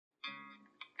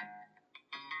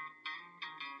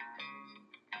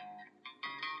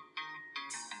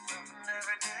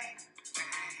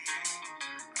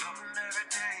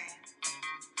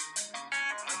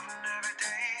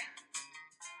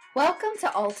Welcome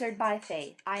to Altered by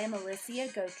Faith. I am Alicia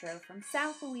Gautreaux from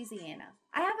South Louisiana.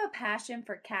 I have a passion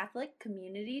for Catholic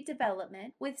community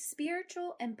development with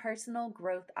spiritual and personal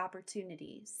growth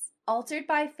opportunities. Altered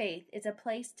by Faith is a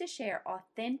place to share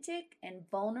authentic and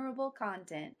vulnerable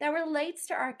content that relates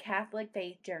to our Catholic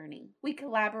faith journey. We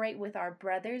collaborate with our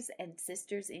brothers and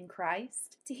sisters in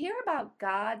Christ to hear about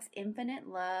God's infinite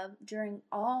love during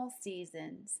all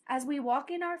seasons. As we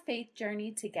walk in our faith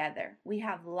journey together, we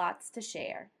have lots to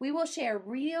share. We will share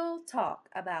real talk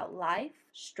about life,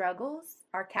 struggles,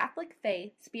 our Catholic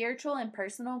faith, spiritual and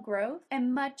personal growth,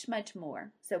 and much, much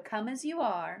more. So come as you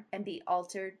are and be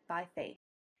altered by faith.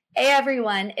 Hey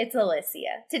everyone, it's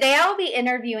Alicia. Today I will be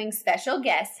interviewing special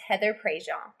guest Heather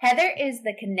Prejean. Heather is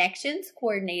the Connections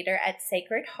Coordinator at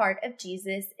Sacred Heart of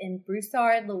Jesus in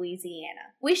Broussard,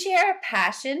 Louisiana. We share a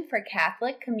passion for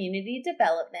Catholic community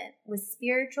development with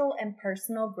spiritual and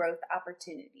personal growth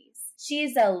opportunities. She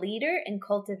is a leader in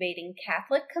cultivating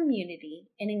Catholic community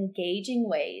in engaging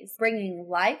ways, bringing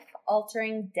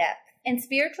life-altering depth and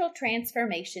spiritual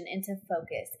transformation into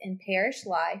focus in parish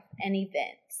life and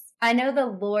events. I know the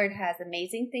Lord has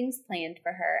amazing things planned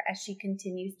for her as she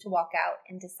continues to walk out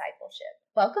in discipleship.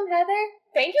 Welcome, Heather.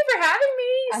 Thank you for having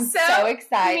me. I'm so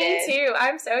excited. Me too.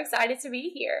 I'm so excited to be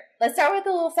here. Let's start with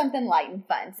a little something light and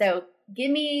fun. So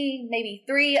give me maybe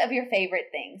 3 of your favorite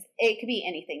things. It could be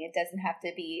anything. It doesn't have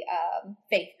to be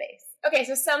faith-based. Okay,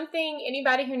 so something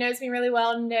anybody who knows me really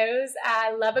well knows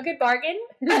I love a good bargain.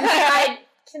 I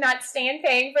cannot stand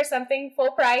paying for something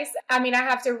full price. I mean, I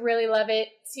have to really love it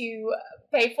to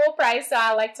pay full price, so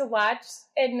I like to watch.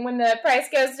 And when the price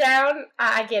goes down,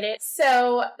 I get it.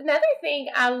 So another thing,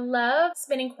 I love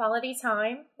spending quality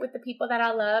time with the people that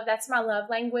I love. That's my love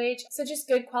language. So just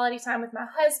good quality time with my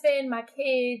husband, my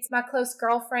kids, my close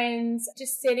girlfriends,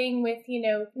 just sitting with,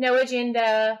 no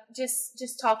agenda,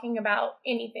 just talking about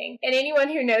anything. And anyone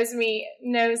who knows me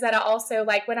knows that I also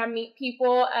like when I meet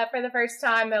people for the first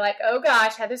time, they're like, oh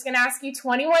gosh, Heather's going to ask you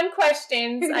 21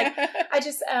 questions. Like,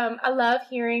 I love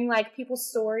hearing like people's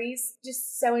stories,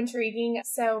 just so intriguing.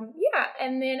 So yeah.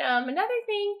 And then another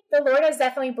thing, the Lord has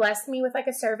definitely blessed me with like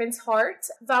a servant's heart,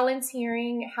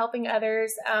 volunteering, helping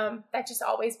others. That just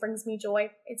always brings me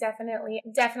joy. It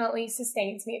definitely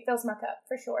sustains me. It fills my cup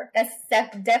for sure. That's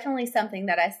definitely something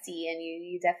that I see in you.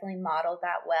 You definitely modeled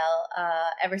that well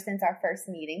ever since our first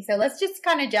meeting. So let's just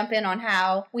kind of jump in on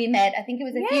how we met. I think it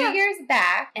was a few years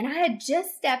back, and I had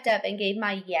just stepped up and gave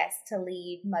my yes to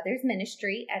lead Mother's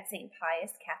Ministry at St.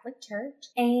 Pius Catholic Church.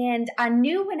 And I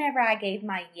knew whenever I gave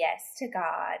my yes to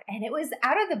God, and it was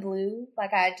out of the blue,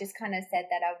 like I just kind of said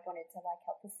that I wanted to like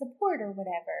help with support or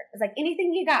whatever. It was like,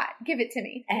 anything you got, give it to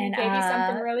me. And gave you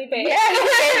something really big. Yeah, he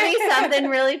gave me something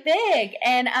really big.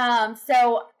 And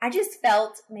so I just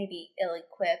felt maybe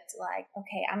ill-equipped, like,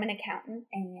 okay, I'm an accountant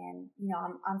and,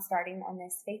 I'm starting on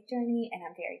this faith journey and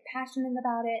I'm very passionate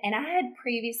about it. And I had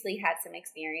previously had some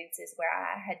experiences where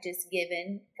I had just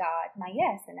given God my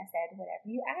yes. And I said, whatever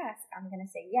you ask, I'm going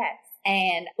to say yes.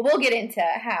 And we'll get into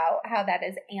how that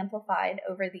is amplified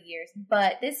over the years.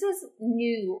 But this was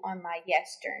new on my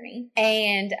yes journey.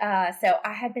 And so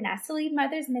I had been asked to lead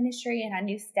Mother's Ministry, and I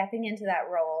knew stepping into that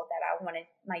role that I wanted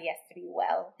my yes to be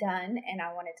well done and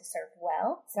I wanted to serve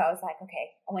well. So I was like,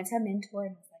 okay, I went to a mentor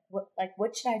and was like,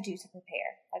 what should I do to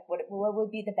prepare? Like, what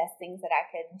would be the best things that I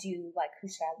could do? Like, who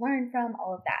should I learn from?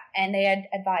 All of that. And they had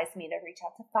advised me to reach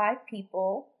out to 5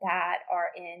 people that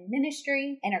are in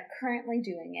ministry and are currently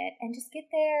doing it and just get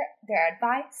their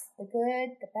advice, the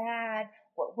good, the bad,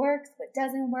 what works, what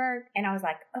doesn't work. And I was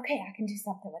like, okay, I can do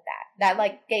something with that. That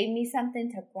like gave me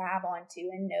something to grab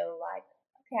onto and know like,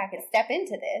 I could step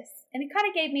into this. And it kind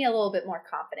of gave me a little bit more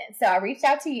confidence. So I reached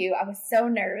out to you. I was so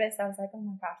nervous. I was like, oh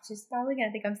my gosh, she's probably going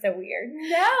to think I'm so weird.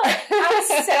 No, I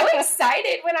was so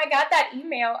excited when I got that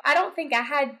email. I don't think I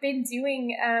had been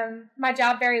doing my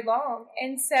job very long.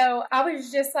 And so I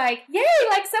was just like, yay,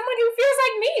 like someone who feels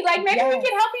like me. Like maybe we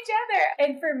can help each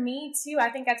other. And for me too, I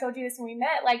think I told you this when we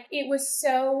met, like it was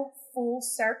so full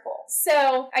circle.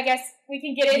 So I guess we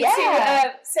can get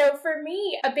into, so for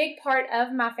me, a big part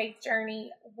of my faith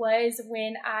journey was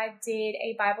when I did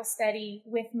a Bible study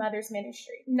with Mother's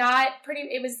Ministry.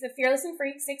 It was the Fearless and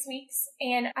Free 6 weeks.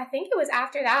 And I think it was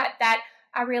after that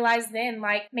I realized then,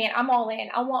 like, man, I'm all in.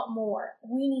 I want more.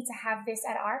 We need to have this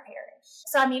at our parish.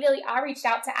 So immediately I reached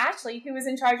out to Ashley, who was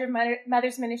in charge of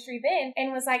Mother's Ministry then,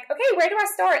 and was like, okay, where do I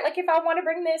start? Like, if I want to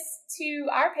bring this to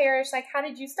our parish, like, how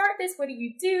did you start this? What do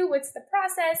you do? What's the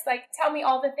process? Like, tell me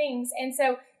all the things. And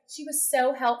so she was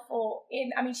so helpful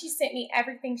she sent me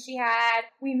everything she had.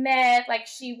 We met, like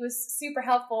she was super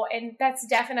helpful, and that's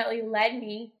definitely led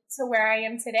me to where I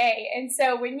am today. And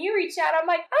so when you reach out, I'm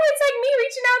like, oh, it's like me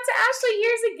reaching out to Ashley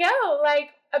years ago, like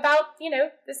about,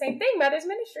 the same thing, Mother's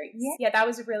Ministries. Yeah, that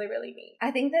was really, really neat.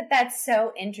 I think that that's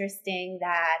so interesting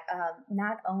that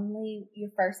not only your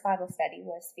first Bible study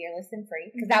was Fearless and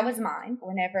Free, because that was mine.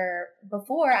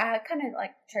 Before I kind of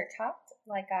like church hopped.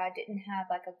 Like I didn't have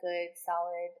like a good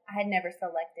solid, I had never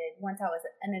selected once I was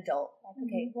an adult, like,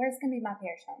 okay, where's going to be my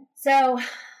parish home? So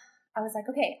I was like,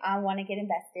 okay, I want to get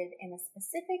invested in a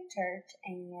specific church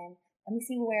and let me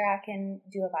see where I can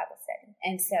do a Bible study.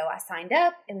 And so I signed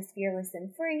up. It was Fearless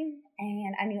and Free.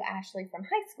 And I knew Ashley from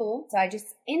high school. So I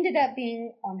just ended up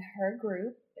being on her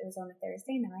group. It was on a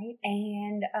Thursday night.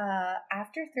 And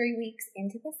after 3 weeks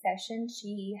into the session,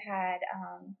 she had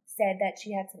said that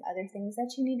she had some other things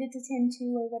that she needed to tend to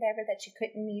or whatever that she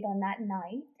couldn't meet on that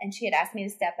night. And she had asked me to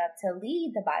step up to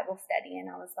lead the Bible study. And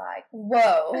I was like,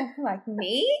 whoa, like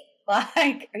me?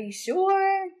 Like, are you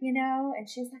sure? And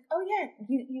she was like, oh yeah,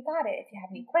 you got it. If you have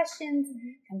any questions,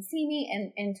 come see me.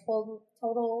 And in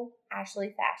total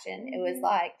Ashley fashion, it was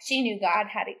like, she knew God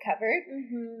had it covered.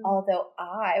 Although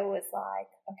I was like,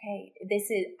 okay,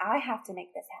 I have to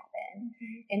make this happen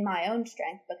in my own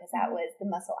strength because that was the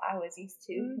muscle I was used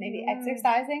to maybe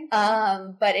exercising.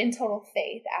 But in total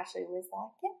faith, Ashley was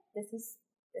like, yeah, this is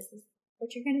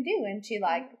what you're going to do. And she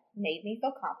made me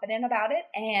feel confident about it.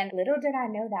 And little did I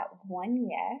know that one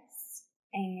yes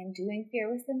and doing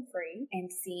Fearless and Free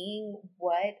and seeing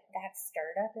what that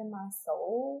stirred up in my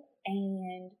soul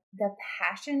and the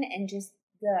passion and just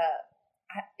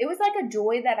it was like a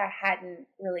joy that I hadn't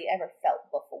really ever felt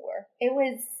before. It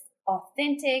was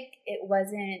authentic. It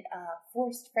wasn't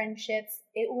forced friendships.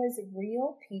 It was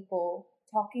real people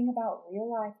talking about real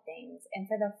life things. And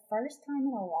for the first time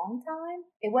in a long time,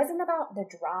 it wasn't about the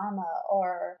drama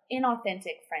or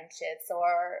inauthentic friendships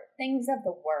or things of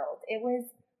the world. It was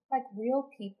like real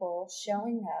people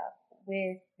showing up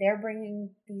they're bringing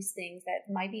these things that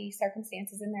might be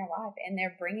circumstances in their life and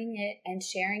they're bringing it and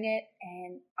sharing it.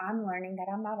 And I'm learning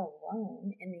that I'm not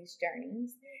alone in these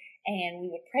journeys. And we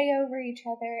would pray over each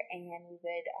other and we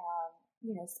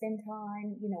would, spend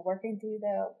time, working through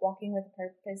the Walking with a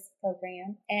Purpose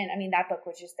program. And I mean, that book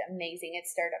was just amazing. It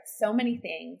stirred up so many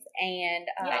things. And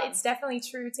it's definitely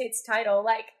true to its title.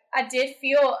 Like, I did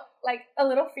feel like a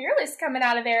little fearless coming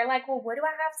out of there. Like, well, what do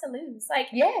I have to lose? Like,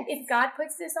 if God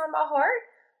puts this on my heart,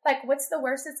 like, what's the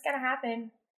worst that's going to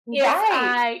happen? If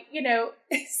I,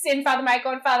 send Father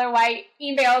Michael and Father White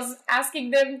emails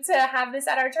asking them to have this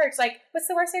at our church, like, what's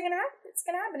the worst thing that's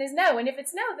going to happen is no. And if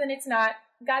it's no, then it's not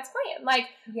God's plan. Like,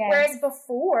 whereas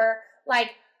before,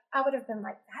 like, I would have been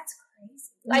like, that's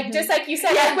crazy. Like, just like you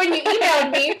said, like when you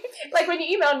emailed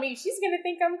me, she's going to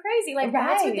think I'm crazy. Like,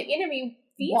 that's what the enemy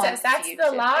feeds us. That's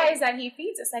the lies that he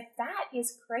feeds us. Like, that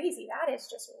is crazy. That is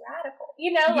just radical.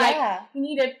 Like, you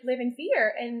need to live in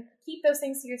fear and keep those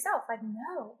things to yourself. Like,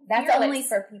 no. That's only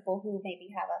for people who maybe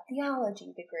have a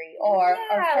theology degree or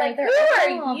like, who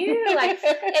are you? Like,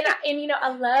 and I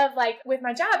love, like, with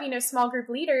my job, small group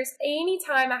leaders,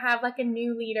 anytime I have, like, a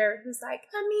new leader who's like,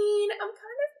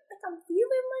 I'm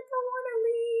feeling like I want to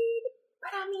lead,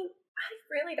 but I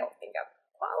really don't think I'm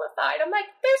qualified. I'm like,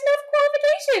 there's no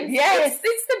qualifications. Yes.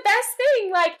 It's the best thing.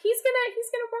 Like, he's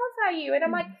gonna qualify you. And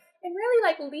I'm like, and really,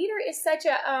 like, leader is such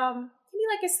a can be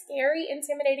like a scary,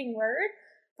 intimidating word,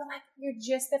 but like, you're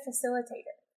just the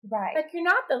facilitator. Right. Like, you're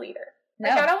not the leader. No.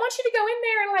 Like, I don't want you to go in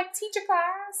there and like teach a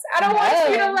class. I don't want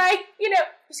you to like,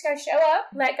 just gotta show up,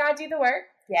 let God do the work.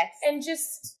 Yes. And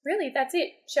just really, that's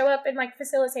it. Show up and like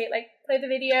facilitate, like play the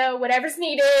video, whatever's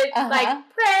needed, like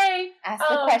pray. Ask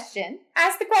the question.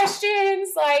 Ask the questions.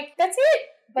 Like, that's it.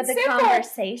 But the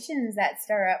conversations that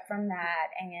stir up from that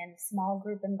and small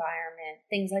group environment,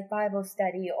 things like Bible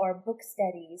study or book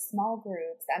studies, small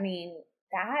groups, I mean,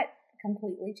 that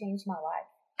completely changed my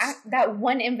life. That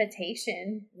one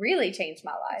invitation really changed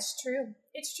my life. It's true.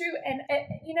 It's true. And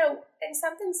and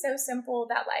something so simple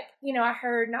that, like, I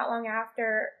heard not long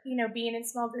after, being in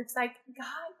small groups, like,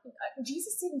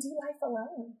 Jesus didn't do life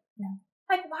alone. No.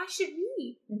 Like, why should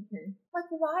we? Like,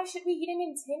 why should we? He didn't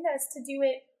intend us to do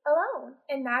it alone.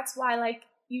 And that's why, like,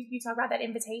 you talk about that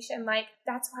invitation. Like,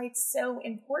 that's why it's so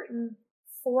important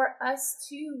for us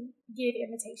to give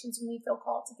invitations when we feel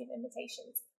called to give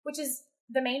invitations, which is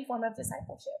the main form of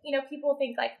discipleship. People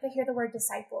think, like, they hear the word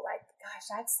disciple, like, gosh,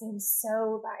 that seems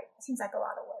like a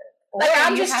lot of work. Like,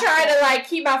 I'm just trying to like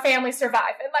keep my family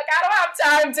surviving. Like, I don't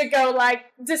have time to go like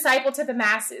disciple to the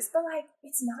masses. But like,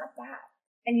 it's not that.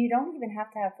 And you don't even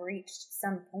have to have reached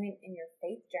some point in your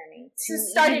faith journey to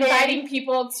start inviting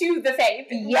people to the faith.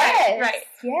 Yes. Right.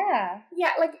 Yeah.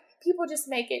 Yeah. Like, people just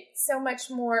make it so much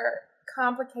more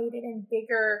complicated and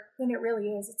bigger than it really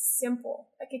is. It's simple.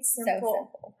 Like, it's simple. So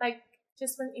simple. Like,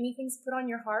 just when anything's put on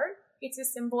your heart, it's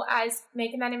as simple as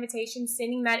making that invitation,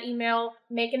 sending that email,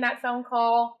 making that phone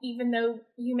call, even though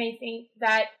you may think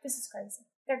that this is crazy.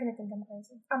 They're going to think I'm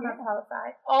crazy. I'm not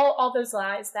qualified. All those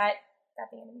lies that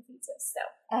the enemy feeds us.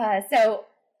 So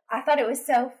I thought it was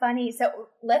so funny. So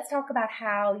let's talk about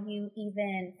how you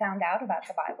even found out about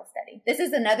the Bible study. This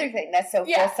is another thing that's so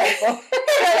full circle.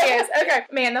 It really is. Okay.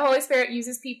 Man, the Holy Spirit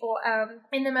uses people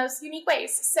in the most unique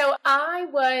ways. So I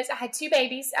had 2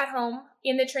 babies at home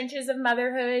in the trenches of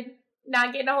motherhood,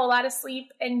 not getting a whole lot of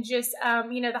sleep, and just,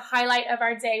 the highlight of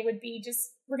our day would be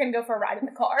just, we're going to go for a ride in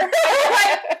the car.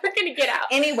 We're going to get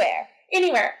out. Anywhere.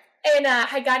 And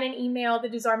I got an email, the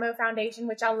Desarmo Foundation,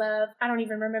 which I love. I don't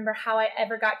even remember how I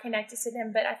ever got connected to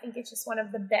them, but I think it's just one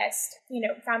of the best,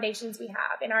 foundations we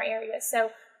have in our area.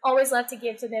 So always love to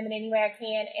give to them in any way I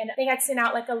can. And they had sent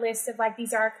out like a list of like,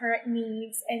 these are our current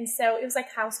needs. And so it was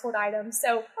like household items. So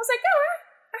I was like, oh,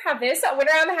 I have this. I went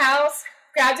around the house,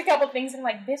 grabbed a couple things, and I'm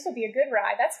like, this would be a good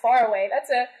ride. That's far away.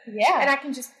 And I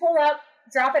can just pull up,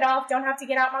 drop it off, don't have to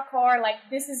get out my car. Like,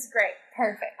 this is great.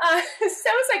 Perfect.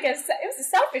 So it was a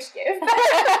selfish gift.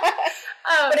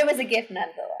 But it was a gift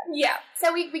nonetheless. Yeah.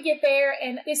 So we get there,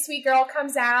 and this sweet girl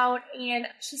comes out, and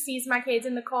she sees my kids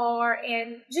in the car,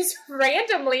 and just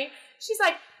randomly, she's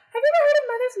like, have you ever heard of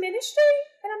Mother's Ministry?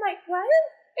 And I'm like, what?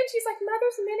 And she's like,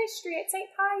 Mother's Ministry at St.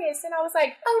 Pius. And I was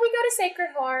like, oh, we go to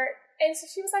Sacred Heart. And so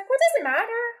she was like, well, does it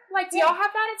matter? Like, do y'all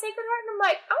have that at Sacred Heart? And I'm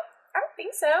like, oh, I don't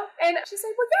think so. And she's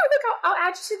like, well, yeah, look, I'll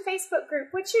add you to the Facebook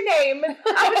group. What's your name? And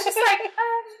I was just like,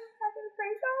 Heather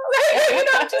Prejean.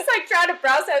 I'm just like trying to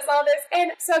process all this.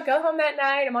 And so I go home that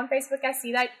night. I'm on Facebook. I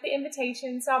see that the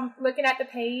invitation. So I'm looking at the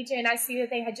page, and I see that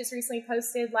they had just recently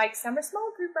posted like summer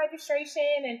small group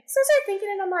registration. And so I started thinking,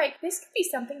 and I'm like, this could be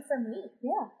something for me.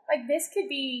 Yeah. Like, this could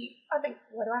be, I think,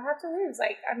 what do I have to lose?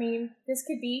 Like, I mean, this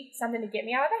could be something to get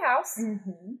me out of the house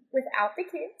without the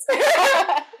kids,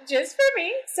 just for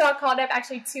me. So I called up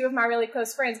actually 2 of my really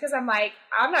close friends, because I'm like,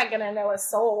 I'm not going to know a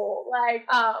soul. Like,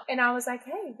 and I was like,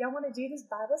 hey, y'all want to do this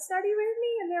Bible study with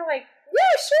me? And they're like,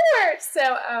 yeah, sure.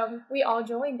 So we all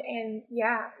joined, and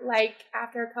like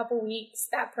after a couple weeks,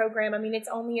 that program, I mean, it's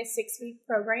only a 6-week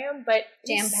program, but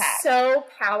jam-packed, so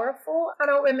powerful. I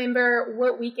don't remember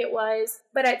what week it was,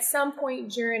 but at some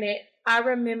point during it, I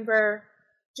remember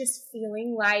just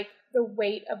feeling like the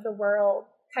weight of the world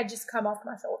had just come off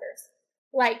my shoulders.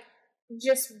 Like,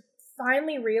 just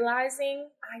finally realizing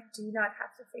I do not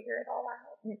have to figure it all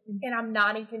out, and I'm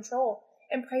not in control.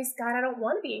 And praise God, I don't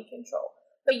want to be in control.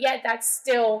 But yet that's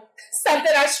still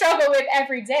something I struggle with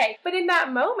every day. But in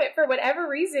that moment, for whatever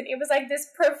reason, it was like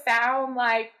this profound,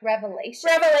 like,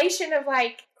 revelation of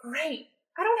like, great,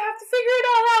 I don't have to figure it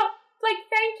all out. Like,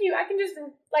 thank you. I can just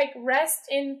like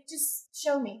rest and just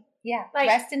show me. Yeah. Like,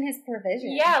 rest in his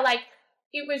provision. Yeah. Like,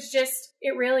 it was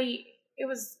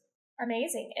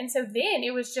amazing. And so then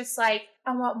it was just like,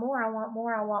 I want more.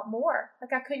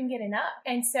 Like, I couldn't get enough.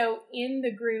 And so in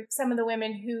the group, some of the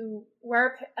women who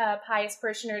were pious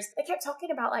parishioners, they kept talking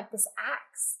about like this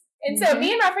Acts. And so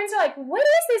me and my friends are like, what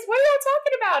is this? What are y'all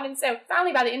talking about? And so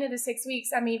finally, by the end of the 6 weeks,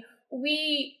 I mean,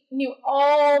 we knew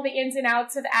all the ins and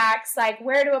outs of Acts, like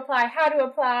where to apply, how to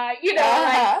apply,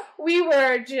 like we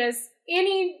were just,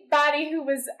 anybody who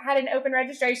had an open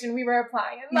registration, we were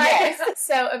applying. Like,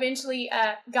 so eventually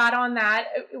got on that.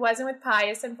 It wasn't with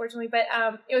Pius, unfortunately, but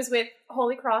it was with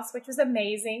Holy Cross, which was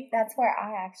amazing. That's where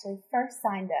I actually first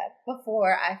signed up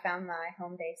before I found my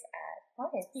home base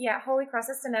at Pius. Yeah, Holy Cross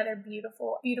is another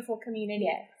beautiful, beautiful community.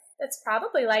 Yes. That's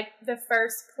probably like the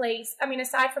first place, I mean,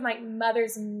 aside from like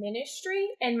Mother's Ministry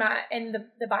and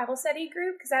the Bible study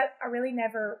group, because I really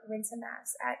never went to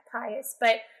Mass at Pius,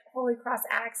 but Holy Cross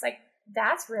Acts, like,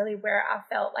 that's really where I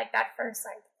felt like that first,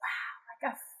 like, wow, like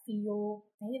I feel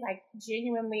they like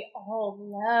genuinely all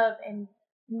love and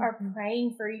are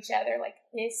praying for each other. Like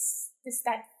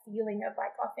that feeling of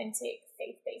like authentic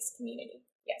faith-based community.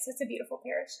 Yes, it's a beautiful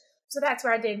parish. So that's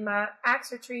where I did my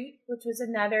Acts retreat, which was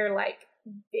another like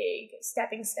big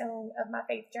stepping stone of my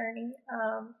faith journey.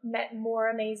 Met more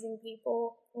amazing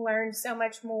people, learned so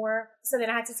much more. So then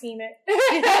I had to team it,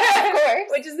 of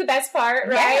course, which is the best part,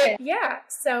 right? Yeah.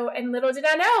 So, and little did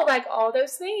I know, like all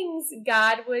those things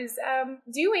God was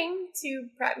doing to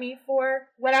prep me for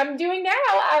what I'm doing now.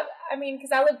 I mean,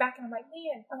 because I look back and I'm like,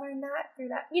 man, I learned that through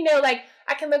that. Like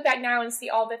I can look back now and see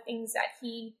all the things that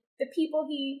the people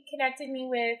he connected me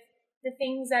with, the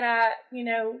things that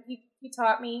he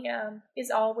taught me was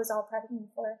all prepping me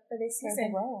for this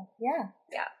season. Yeah.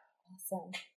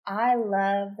 Awesome. I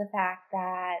love the fact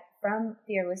that from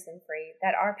Fearless and Free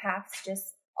that our paths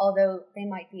just although they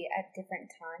might be at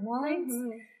different timelines,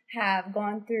 have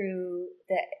gone through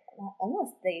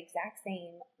almost the exact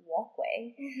same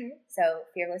walkway. So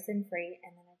Fearless and Free,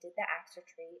 and then I did the Acts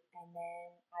Retreat, and then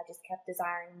I just kept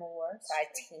desiring more. So I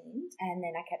teamed, and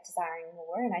then I kept desiring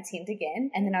more, and I teamed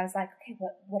again. And then I was like, okay,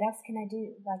 what else can I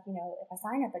do? Like, if I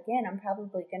sign up again, I'm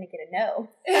probably going to get a no.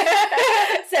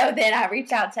 So then I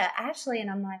reached out to Ashley,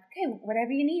 and I'm like, okay,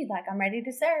 whatever you need, like, I'm ready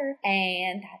to serve.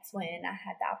 And that's when I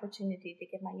had the opportunity to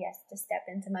give my yes to step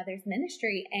into Mother's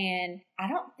Ministry. And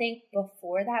I don't think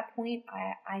before that point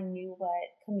I knew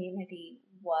what community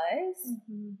was,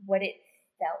 what it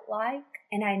felt like,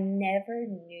 and I never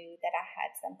knew that I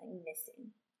had something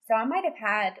missing. So I might have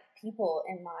had people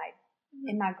in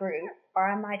my group, or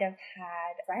I might have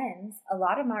had friends. A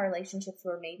lot of my relationships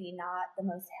were maybe not the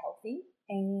most healthy.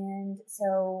 And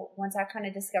so once I kind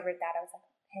of discovered that, I was like,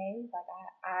 okay, like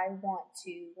I want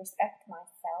to respect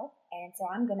myself, and so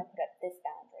I'm going to put up this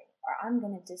boundary, or I'm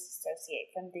going to disassociate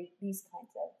from these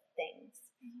kinds of things,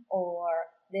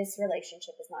 or this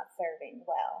relationship is not serving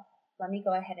well. Let me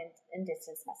go ahead and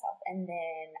distance myself. And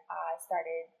then I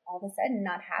started all of a sudden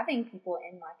not having people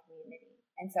in my community.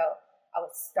 And so I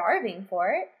was starving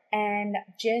for it. And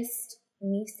just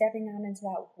me stepping out into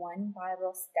that one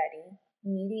Bible study,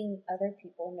 meeting other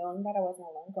people, knowing that I wasn't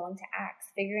alone, going to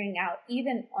Acts, figuring out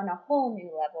even on a whole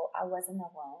new level, I wasn't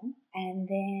alone. And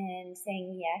then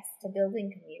saying yes to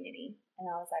building community. And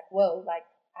I was like, whoa, like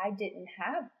I didn't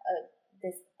have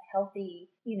this healthy,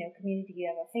 community.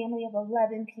 You have a family of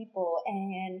 11 people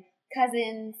and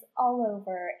cousins all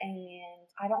over, and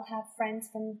I don't have friends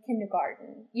from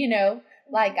kindergarten,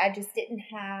 like I just didn't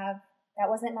have, that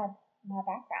wasn't my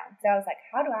background. So I was like,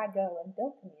 how do I go and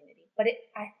build community? But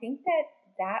I think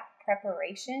that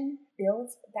preparation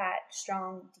builds that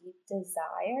strong, deep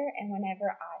desire. And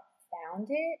whenever I found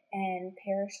it, and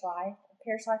parish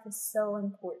life is so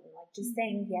important, like just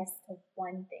saying yes to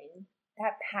one thing,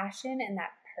 that passion and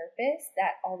that purpose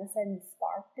that all of a sudden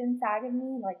sparked inside of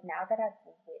me, like now that I've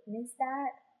witnessed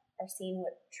that or seen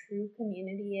what true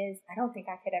community is, I don't think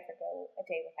I could ever go a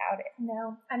day without it.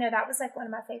 No, I know that was like one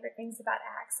of my favorite things about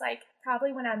Acts. Like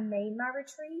probably when I made my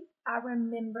retreat, I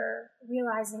remember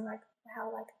realizing like,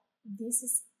 wow, like this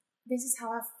is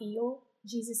how I feel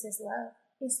Jesus' love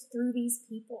is through these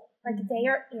people. Like they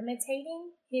are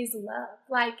imitating his love.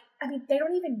 Like, I mean, they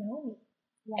don't even know me.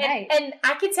 Right. And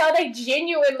I could tell they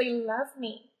genuinely love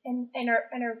me and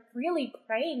are really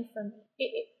praying for me.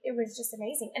 It was just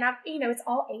amazing. And it's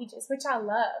all ages, which I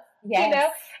love.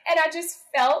 Yes. And I just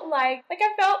felt I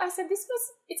said,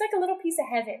 it's like a little piece of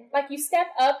heaven. Like you step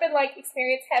up and like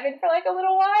experience heaven for like a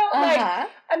little while. Like,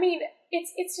 I mean,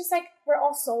 it's just like we're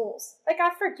all souls. Like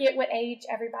I forget what age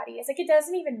everybody is. Like it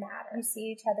doesn't even matter. You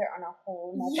see each other on a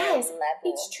whole nother level.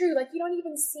 It's true. Like you don't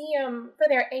even see them for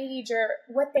their age or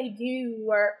what they do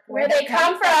or where they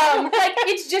come from. Like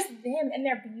it's just them and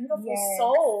their beautiful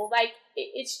soul. Like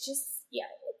it's just,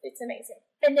 it's amazing.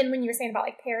 And then when you were saying about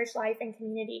like parish life and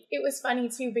community, it was funny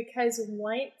too, because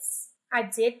once I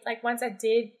did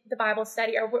the Bible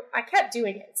study, or I kept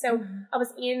doing it. So I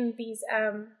was in these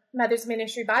Mother's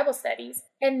Ministry Bible studies,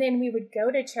 and then we would go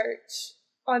to church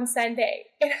on Sunday,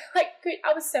 and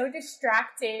I was so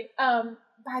distracted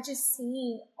by just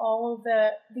seeing all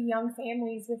the young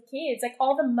families with kids, like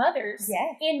all the mothers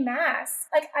in mass.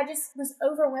 Like I just was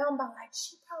overwhelmed by like,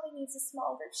 she probably needs a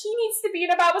small group. She needs to be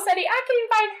in a Bible study. I can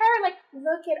invite her. Like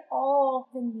look at all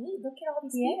the need. Look at all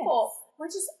these people. We're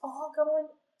just all going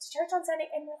to church on Sunday,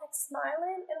 and we're like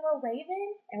smiling and we're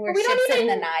waving, and we're ships in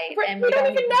the night, and we don't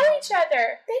even know each other.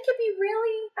 They could be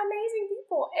really amazing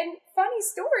people. And funny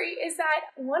story is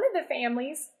that one of the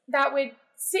families that would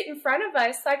sit in front of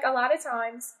us, like a lot of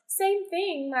times, same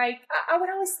thing. Like I would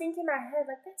always think in my head,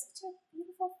 like that's such a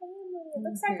beautiful family. It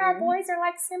looks like our boys are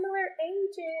like similar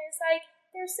ages. Like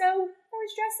they're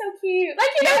dressed so cute.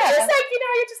 Like just like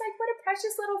you're just like, what a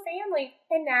precious little family.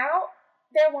 And now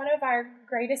they're one of our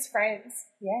greatest friends.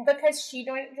 Yeah. Because she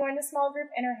joined a small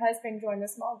group and her husband joined a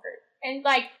small group. And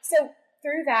like, so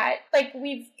through that, like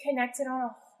we've connected on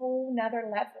a whole nother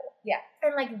level. Yeah.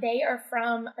 And like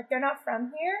they're not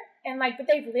from here. And like, but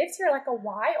they've lived here like a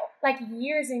while, like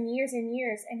years and years and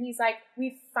years. And he's like,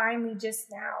 we finally just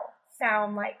now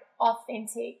found like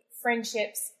authentic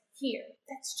friendships here.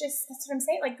 That's what I'm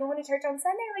saying. Like going to church on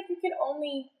Sunday, like you can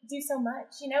only do so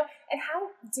much, and how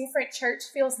different church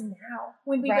feels now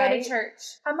when we go to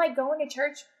church. I'm like going to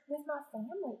church with my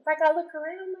family. Like I look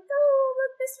around, I'm like, oh,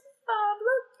 look, Mr. Bob,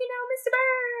 look, Mr.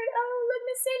 Bird, oh, look,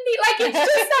 Miss Cindy. Like it's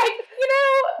just like,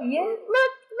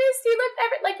 look, Misty, look,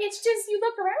 like it's just, you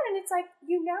look around and it's like,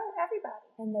 everybody.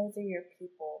 And those are your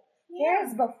people. Yeah.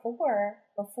 Whereas before,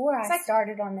 before I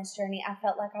started on this journey, I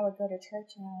felt like I would go to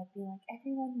church and I would be like,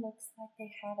 everyone looks like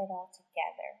they have it all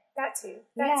together. That too.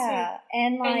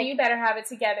 And you better have it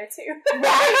together too.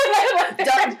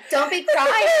 Right. don't be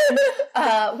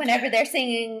crying whenever they're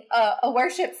singing a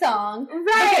worship song,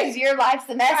 right? Because your life's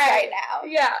a mess right now.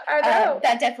 Yeah, I know.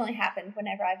 That definitely happened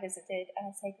whenever I visited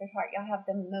Sacred Heart. Y'all have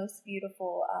the most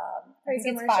beautiful. I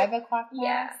think it's 5 o'clock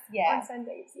mass. Yeah, on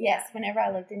Sundays. Yes, whenever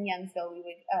I lived in Youngsville, we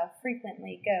would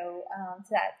frequently go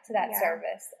to that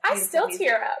service. I still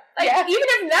tear up. Even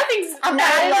if nothing's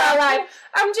bad in my life,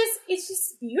 it's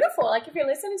just beautiful. Like, if you're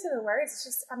listening to the words, it's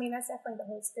just, that's definitely the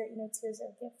Holy Spirit. Tears are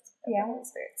a gift of the Holy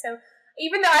Spirit. So,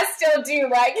 even though I still do,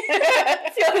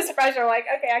 feel this pressure,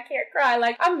 okay, I can't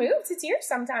cry. I'm moved to tears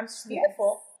sometimes. It's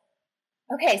beautiful.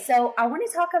 Yes. Okay, so I want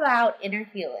to talk about inner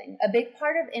healing. A big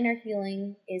part of inner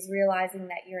healing is realizing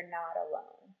that you're not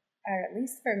alone. Or at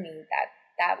least for me,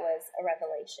 that was a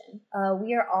revelation.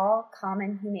 We are all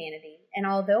common humanity, and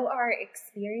although our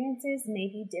experiences may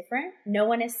be different, no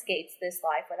one escapes this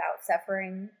life without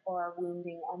suffering or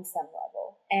wounding on some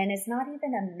level. And it's not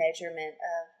even a measurement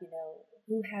of,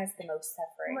 who has the most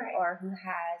suffering or who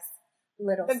has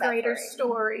little the suffering. Greater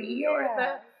story or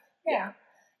the...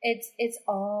 It's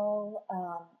all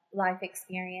life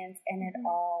experience, and it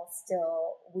all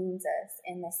still wounds us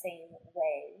in the same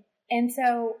way. And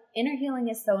so inner healing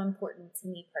is so important to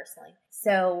me personally.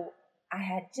 So I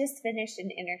had just finished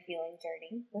an inner healing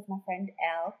journey with my friend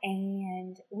Elle,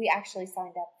 and we actually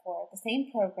signed up for the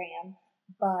same program,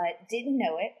 but didn't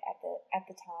know it at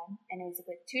the time. And it was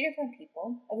with 2 different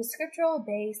people. It was scriptural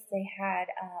based. They had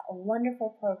a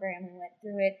wonderful program. We went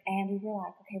through it, and we were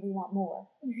like, okay, we want more.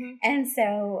 Mm-hmm. And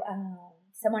so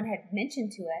someone had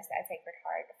mentioned to us at Sacred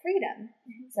Heart freedom.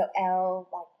 Mm-hmm. So Elle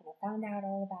found out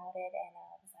all about it, and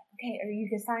okay, or you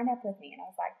can sign up with me. And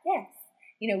I was like, yes.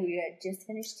 We had just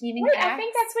finished teaming. Wait, I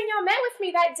think that's when y'all met with me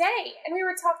that day. And we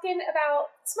were talking about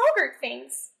small group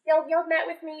things. Y'all met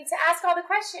with me to ask all the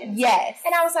questions. Yes.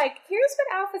 And I was like, here's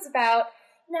what Alpha's about.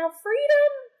 Now,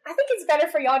 freedom, I think it's better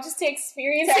for y'all just to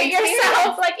experience it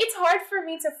yourself. It's hard for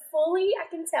me to I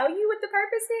can tell you what the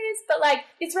purpose is, but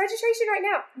it's registration right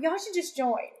now. Y'all should just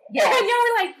join. Yes. And y'all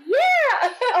were like,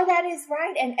 yeah. Oh, that is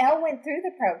right. And Elle went through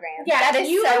the program. Yeah. That is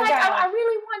you so were like, right. I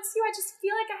really want to. I just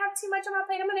feel like I have too much on my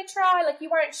plate. I'm going to try. You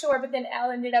weren't sure, but then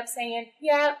Elle ended up saying,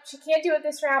 yeah, she can't do it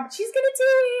this round, but she's going to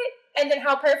do it. And then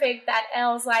how perfect that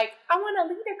Elle's like, I want to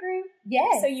lead a group.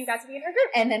 Yes. So you got to be in her group.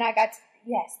 And then I got to,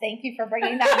 yes, thank you for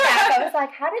bringing that back. I was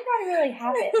like, how did that really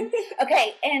happen?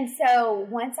 Okay, and so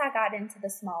once I got into the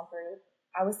small group,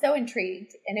 I was so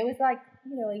intrigued. And it was a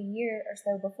year or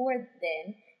so before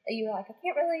then that you were like, I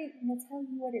can't really tell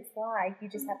you what it's like. You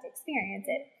just have to experience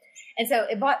it. And so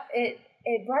it brought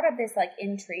up this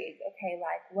intrigue. Okay,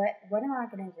 what am I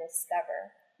going to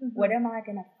discover? Mm-hmm. What am I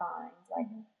going to find?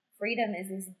 Freedom is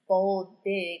this bold,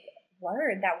 big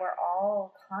word that we're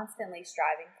all constantly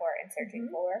striving for and searching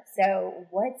mm-hmm. for. So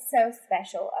what's so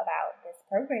special about this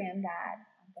program that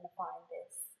I'm going to find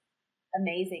this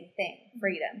amazing thing,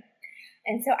 freedom?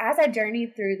 And so as I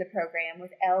journeyed through the program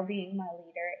with Elle being my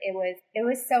leader, it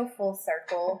was so full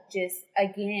circle, just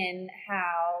again,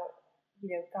 how,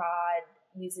 God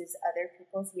uses other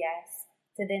people's yes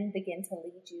to then begin to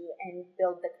lead you and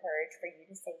build the courage for you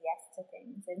to say yes to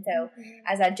things. And so mm-hmm.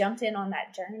 as I jumped in on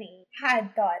that journey, I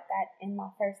had thought that in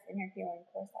my first inner healing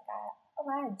course,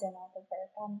 I had done all the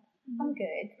work. I'm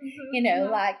good.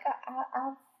 Mm-hmm. I've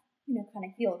kind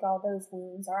of healed all those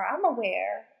wounds, or I'm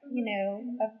aware,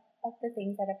 mm-hmm. of the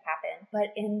things that have happened.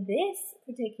 But in this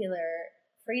particular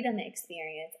freedom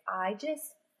experience, I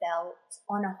just felt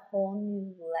on a whole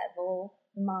new level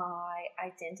my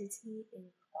identity in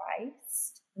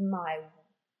Christ, my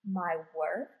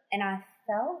worth, and I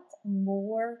felt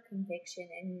more conviction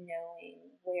in knowing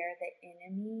where the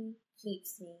enemy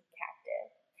keeps me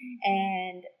captive. Mm-hmm.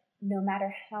 And no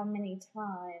matter how many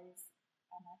times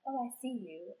I'm like, oh, I see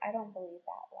you, I don't believe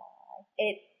that lie.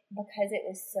 Because it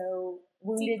was so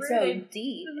wounded, so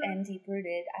deep mm-hmm. and deep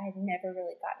rooted, I had never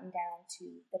really gotten down to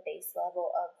the base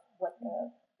level of what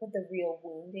the real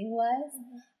wounding was.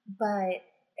 Mm-hmm. But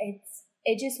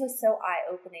it just was so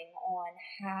eye-opening on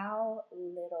how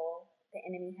little the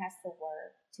enemy has to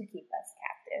work to keep us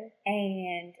captive,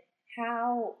 and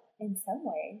how, in some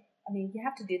way, you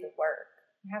have to do the work.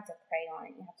 You have to pray on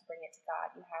it. You have to bring it to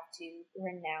God. You have to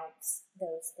renounce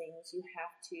those things. You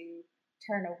have to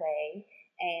turn away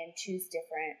and choose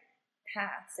different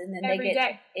paths, and then they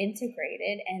get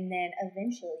integrated, and then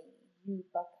eventually you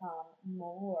become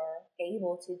more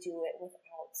able to do it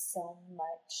without so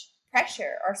much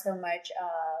pressure or so much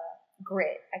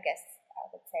grit, I guess I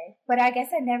would say. But I guess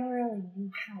I never really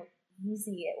knew how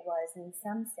easy it was in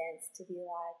some sense to be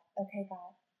like, okay,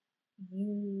 God,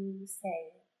 you say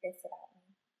this about me.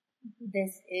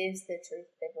 This is the truth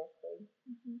biblically.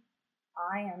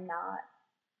 I am not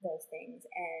those things,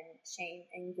 and shame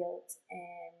and guilt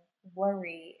and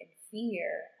worry and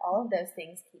fear, all of those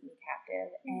things keep me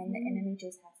captive, and the enemy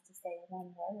just has to say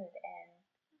one word and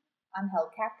I'm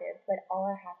held captive, but all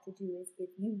I have to do is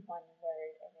give you one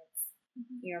word, and it's,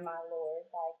 you're my Lord,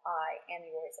 like, I am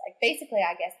yours. Like, basically,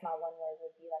 I guess my one word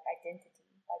would be like identity.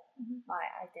 Like, my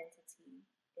identity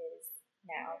is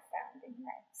now found in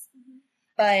Christ.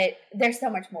 But there's so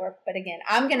much more. But again,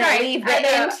 I'm going to leave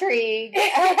the intrigue.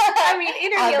 I mean,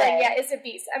 inner healing, is a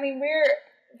beast. I mean, we're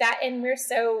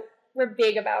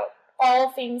big about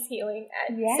all things healing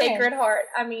at Sacred Heart.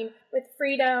 I mean, with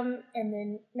freedom, and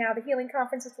then now the healing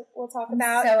conference, which we'll talk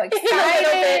about. So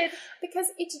excited. Because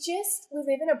it's just, we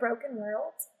live in a broken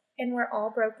world, and we're all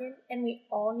broken, and we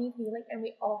all need healing, and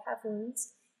we all have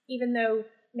wounds, even though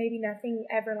maybe nothing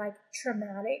ever like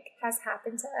traumatic has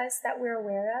happened to us that we're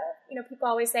aware of. You know, people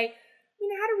always say, you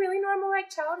know, I had a really normal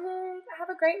like childhood. I have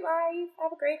a great life. I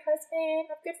have a great husband.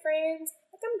 I have good friends.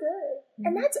 Like, I'm good.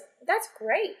 And that's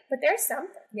great. But there's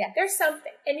something. Yeah. There's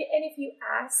something. And if you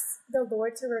ask the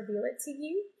Lord to reveal it to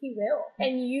you, He will.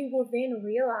 And you will then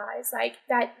realize like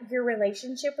that your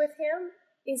relationship with Him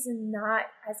is not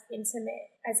as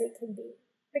intimate as it can be.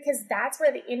 Because that's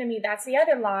where that's the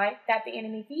other lie that the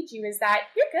enemy feeds you, is that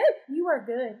you're good. You are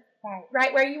good.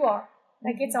 Right where you are.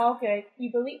 Like, it's all good.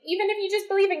 You believe, even if you just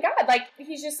believe in God, like,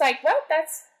 He's just like, well,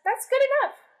 that's good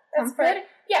enough. That's good.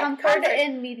 Yeah. Comfort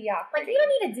in mediocrity. Like, you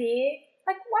don't need to dig.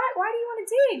 Like, why do you want to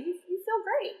dig? You feel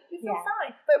great. You feel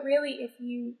fine. But really, if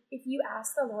you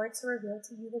ask the Lord to reveal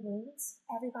to you the wounds,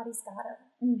 everybody's got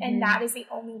them. And that is the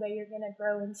only way you're going to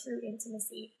grow in true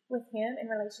intimacy with Him, in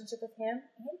relationship with Him,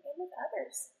 and with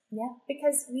others. Yeah.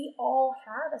 Because we all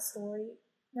have a story,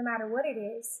 no matter what it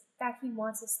is, that He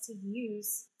wants us to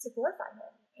use to glorify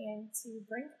Him and to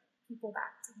bring people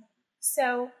back to Him.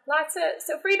 So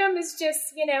freedom is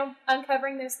just, you know,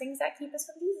 uncovering those things that keep us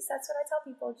from Jesus. That's what I tell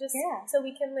people, just so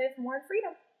we can live more in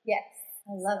freedom. Yes,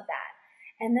 I love that.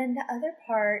 And then the other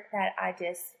part that I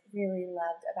just really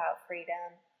loved about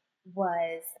freedom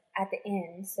was at the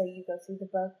end. So you go through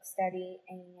the book study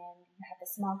and you have a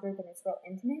small group and it's real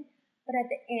intimate. But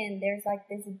at the end, there's like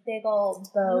this big old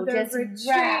bow just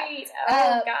wrapped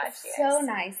up so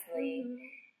nicely.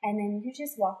 And then you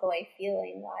just walk away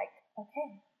feeling like,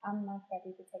 okay, I'm like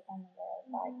ready to take on the world.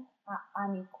 Like,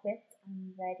 I'm equipped,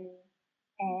 I'm ready.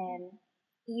 And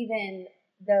even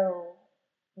though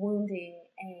wounding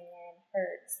and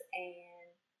hurts and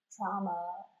trauma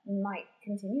might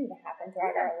continue to happen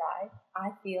throughout our life,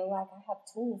 I feel like I have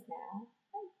tools now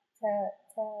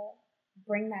to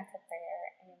bring that to prayer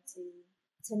and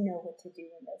to know what to do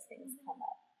when those things come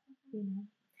up.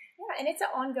 Yeah, and it's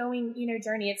an ongoing, you know,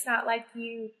 journey. It's not like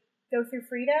you go through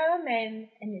freedom and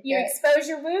you expose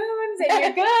your wounds and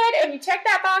you're good and you check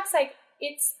that box. Like,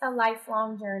 it's a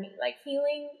lifelong journey. Like,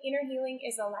 inner healing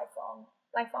is a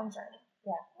lifelong journey.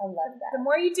 Yeah, I love that. The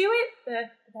more you do it, the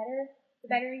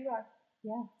better you are.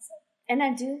 Yeah. And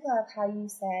I do love how you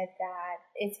said that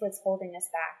it's what's holding us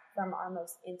back from our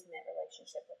most intimate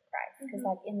relationship with Christ. Because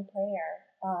like in prayer,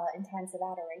 in times of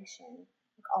adoration,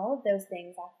 like all of those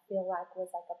things I feel like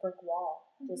was like a brick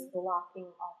wall just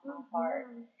blocking off my heart.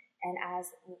 And as,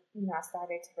 you know, I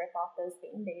started to rip off those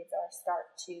Band-Aids or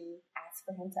start to ask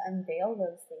for Him to unveil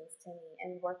those things to me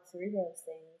and work through those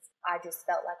things, I just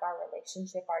felt like our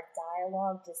relationship, our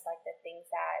dialogue, just like the things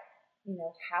that, you know,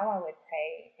 how I would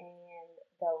pray and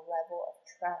the level of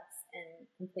trust and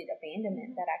complete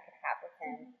abandonment that I could have with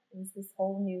Him. It was this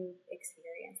whole new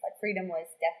experience. Like, freedom was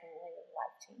definitely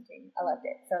life-changing. I loved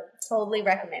it. So totally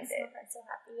recommend it. I'm so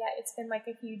happy. Yeah, it's been like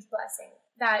a huge blessing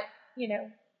that, you know,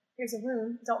 here's a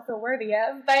wound don't feel worthy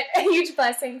of, but a huge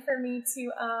blessing for me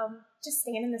to just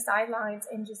stand in the sidelines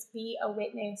and just be a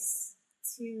witness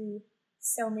to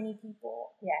so many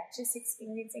people. Yeah, just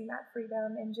experiencing that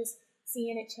freedom and just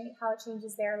seeing it change, how it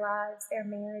changes their lives, their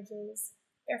marriages,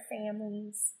 their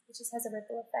families. It just has a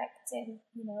ripple effect, and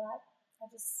you know,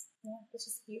 it's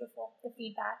just beautiful. The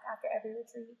feedback after every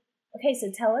retreat. Okay,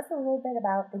 so tell us a little bit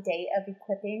about the day of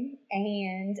equipping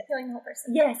and healing the whole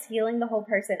person. Yes, healing the whole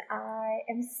person. I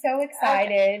am so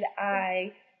excited. Okay.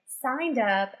 I signed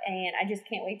up and I just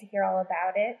can't wait to hear all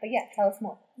about it. But yeah, tell us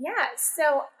more. Yeah,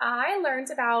 so I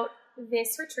learned about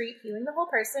this retreat, Healing the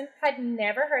Whole Person. Had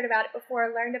never heard about it before.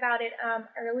 I learned about it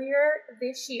earlier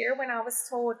this year when I was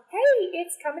told, hey,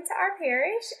 it's coming to our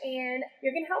parish and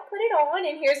you're going to help put it on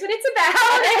and here's what it's about.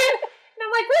 And I'm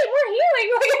like, wait, we're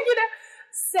healing. Like, you know.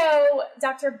 So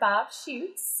Dr. Bob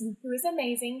Schutz, who is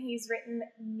amazing, he's written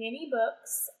many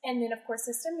books. And then, of course,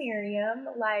 Sister Miriam,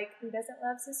 like, who doesn't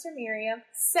love Sister Miriam?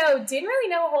 So didn't really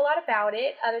know a whole lot about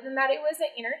it, other than that it was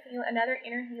another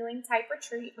inner healing type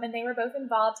retreat, and they were both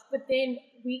involved. But then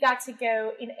we got to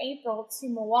go in April to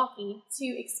Milwaukee to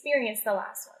experience the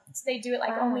last one. So they do it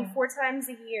like only 4 times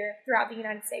a year throughout the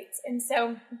United States. And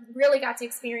so really got to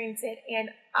experience it. And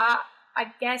I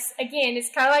guess, again, it's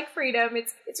kind of like freedom.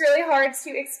 It's really hard to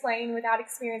explain without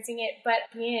experiencing it. But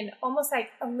again, almost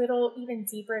like a little even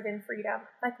deeper than freedom,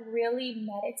 like really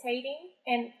meditating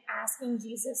and asking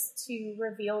Jesus to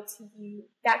reveal to you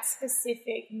that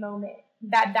specific moment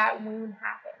that wound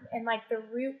happened, and like the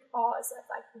root cause of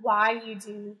like why you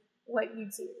do what you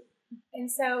do.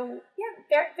 And so, yeah,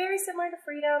 very, very similar to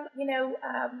freedom,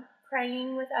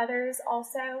 praying with others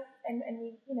also. And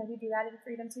we, we do that in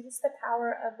freedom too. Just the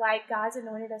power of like God's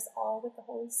anointed us all with the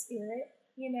Holy Spirit.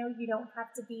 You don't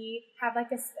have to have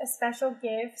like a special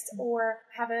gift or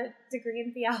have a degree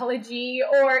in theology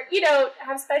or,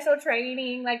 have special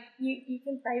training. Like you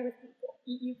can pray with people.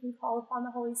 You can call upon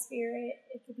the Holy Spirit.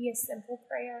 It could be a simple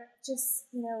prayer. Just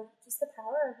the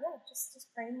power of, just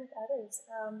praying with others.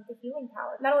 The healing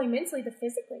power, not only mentally, but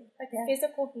physically, like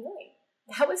physical healing.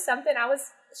 That was something I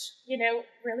was,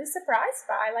 really surprised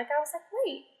by. Like, I was like,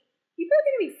 wait, people are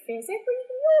going to be physically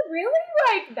healed? Really?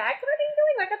 Like, that kind of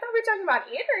healing? Like, I thought we were talking about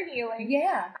inner healing.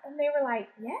 Yeah. And they were like,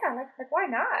 yeah, like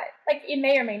why not? Like, it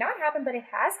may or may not happen, but it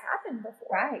has happened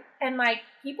before. Right. And, like,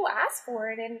 people ask for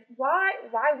it, and why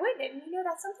wouldn't it? And,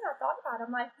 that's something I thought about.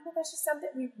 I'm like, that's just something,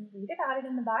 we read about it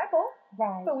in the Bible.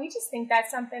 Right. But we just think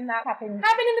that's something that happened in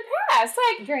the past.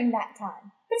 Like, during that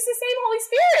time. But it's the same Holy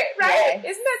Spirit, right?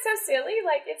 Yes. Isn't that so silly?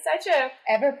 Like, it's such a...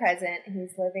 ever-present,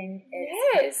 who's living.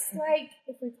 Yes. Like,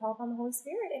 if we call upon the Holy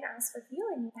Spirit and ask for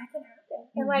healing, that can happen.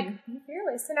 And, like, be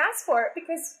fearless and ask for it,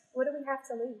 because what do we have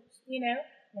to lose,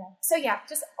 Yeah. So,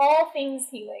 just all things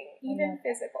healing, even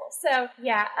physical. So,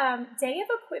 Day of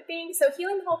Equipping. So,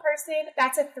 Healing the Whole Person,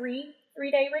 that's a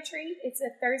three-day retreat. It's a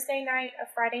Thursday night, a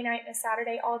Friday night, and a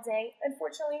Saturday all day.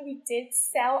 Unfortunately, we did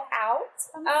sell out.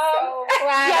 I'm so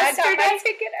glad yesterday. I got my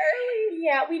ticket early.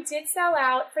 Yeah, we did sell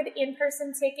out for the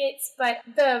in-person tickets, but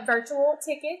the virtual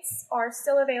tickets are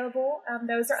still available.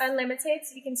 Those are unlimited,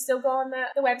 so you can still go on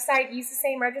the website, use the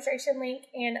same registration link,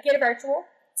 and get a virtual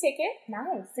ticket.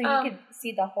 Nice. So you could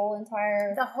see the whole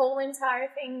entire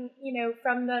thing,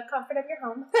 from the comfort of your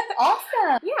home.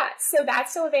 Awesome. Yeah, so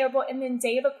that's still available. And then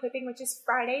Day of Equipping, which is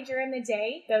Friday during the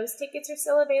day, those tickets are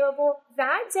still available.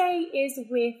 That day is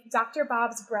with Dr.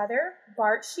 Bob's brother,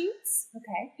 Bart Schutz.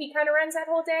 Okay. He kind of runs that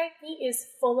whole day. He is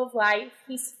full of life.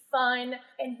 He's fun,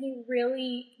 and he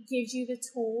really gives you the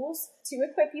tools to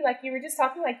equip you. Like you were just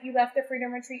talking, like you left the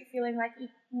Freedom Retreat feeling like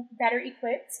better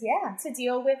equipped to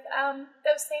deal with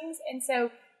those things. And so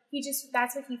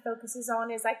that's what he focuses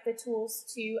on, is like the tools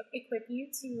to equip you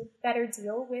to better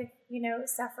deal with,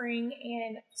 suffering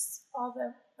and just all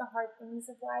the hard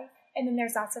things of life. And then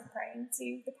there's lots of praying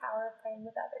too, the power of praying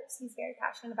with others. He's very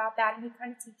passionate about that, and he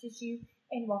kind of teaches you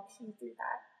and walks you through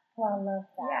that. Oh, I love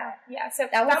that. Yeah.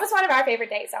 So that was one of our favorite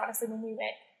days, honestly, when we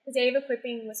went. The Day of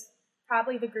Equipping was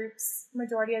probably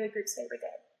majority of the group's favorite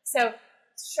day. So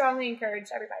strongly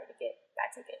encourage everybody to get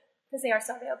that ticket, because they are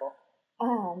still available.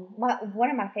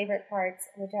 One of my favorite parts,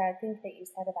 which I think that you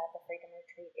said about the Freedom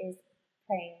Retreat, is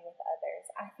praying with others.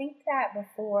 I think that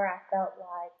before I felt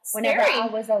like whenever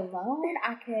I was alone,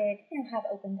 I could, have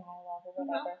open dialogue or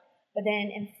whatever. But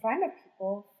then in front of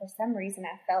people, for some reason,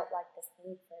 I felt like this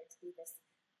need for it to be this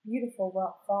beautiful,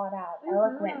 well thought out,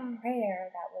 eloquent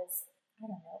prayer that was, I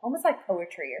don't know, almost like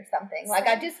poetry or something. Like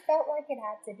I just felt like it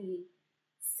had to be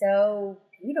so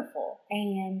beautiful.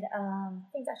 And I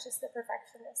think that's just the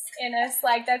perfectionist in us.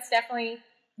 Like that's definitely.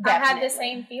 I had the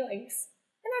same feelings.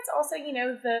 And that's also,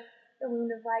 the wound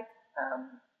of like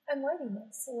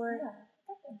unworthiness or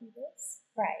I can do this.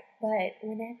 Right. But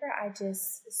whenever I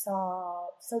just saw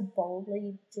so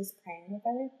boldly just praying with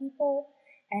other people,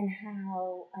 and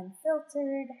how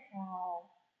unfiltered, how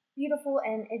beautiful,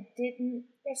 and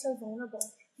they're so vulnerable.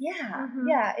 Yeah.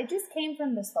 Yeah. It just came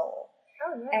from the soul.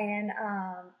 Oh, yeah. And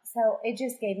so it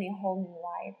just gave me a whole new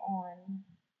light on,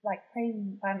 like,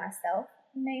 praying by myself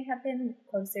may have been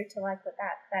closer to, like, what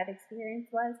that experience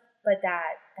was, but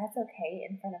that's okay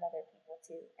in front of other people,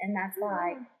 too. And that's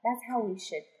that's how we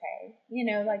should pray.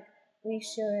 Like, we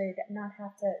should not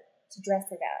have to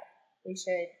dress it up. We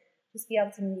should just be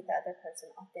able to meet the other person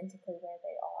authentically where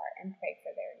they are and pray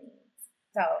for their needs.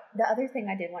 So the other thing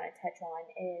I did want to touch on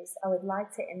is I would like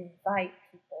to invite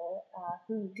people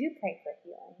who do pray for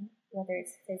healing, whether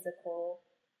it's physical,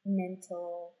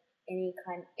 mental, any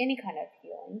kind of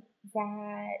healing,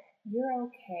 that you're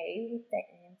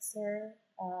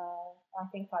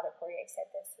Day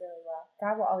said this really well.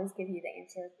 God will always give you the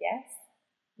answer of yes,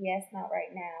 yes, not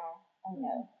right now, or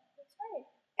no. That's right.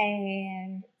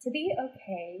 And to be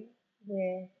okay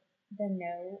with the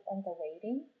no or the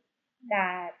waiting,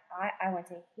 that I went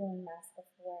to a healing mass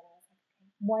before, and I was like, okay,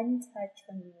 one touch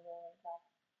from you, Lord, like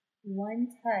one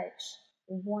touch,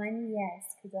 one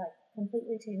yes could like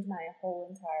completely change my whole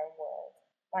entire world.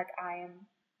 Like, I am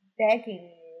begging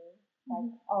you,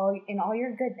 like in all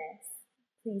your goodness,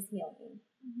 please heal me.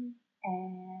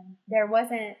 And there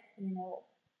wasn't,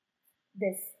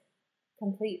 this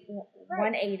complete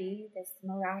 180, this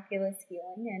miraculous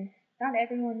healing, and not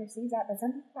everyone receives that, but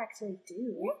some people actually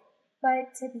do. Yeah.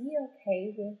 But to be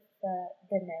okay with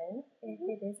the no, if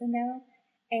it is a no,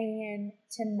 and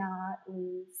to not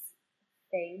lose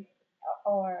faith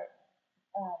or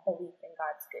belief in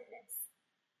God's goodness.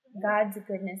 God's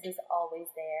goodness is always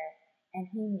there, and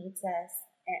He meets us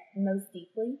most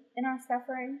deeply in our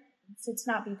suffering. So to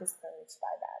not be discouraged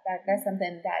by that. That's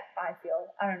something that I feel,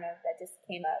 I don't know, that just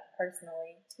came up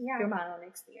personally through my own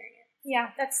experience.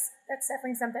 Yeah, that's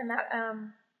definitely something that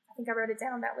I think I wrote it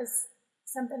down. That was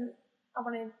something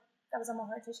that was on my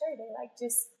heart to share today. Like,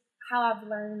 just how I've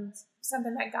learned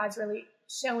something that God's really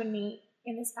showing me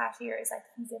in this past year is like,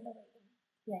 He's in the waiting.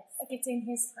 Yes. Like, it's in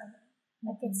His timing.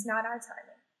 Like, it's not our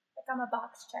timing. Like, I'm a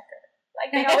box checker.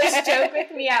 Like, they always joke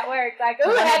with me at work, like,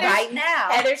 "Oh,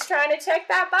 Heather's trying to check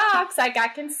that box. Like, I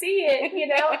can see it,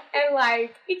 And,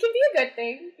 like, it can be a good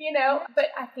thing,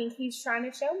 But I think He's trying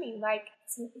to show me, like,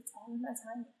 it's all in my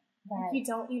time. Right. Like, you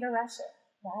don't need to rush it.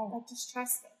 Right. Like, just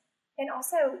trust it. And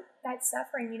also, that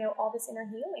suffering, all this inner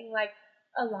healing, like,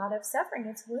 a lot of suffering,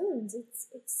 it's wounds,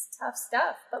 it's tough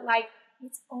stuff. But, like,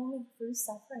 it's only through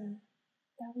suffering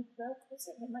that we grow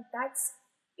closer to Him. Like,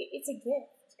 it's a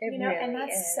gift. It really and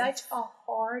that's is. such a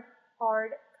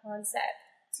hard concept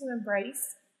to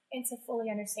embrace and to fully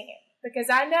understand.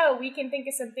 Because I know we can think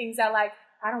of some things that, like,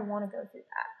 I don't want to go through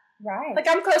that. Right. Like,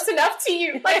 I'm close enough to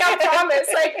you. Like, I promise.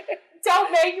 Like,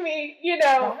 don't make me,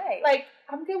 right. Like,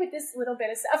 I'm good with this little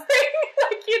bit of suffering.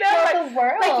 Like, the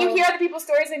world. Like, you hear other people's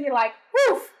stories and you're like,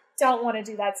 whew, don't want to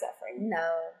do that suffering. No.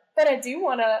 But I do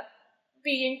want to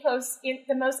be in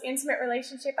the most intimate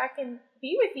relationship I can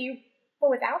be with you,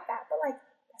 but without that. But, like,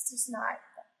 that's just not.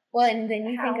 Well, and then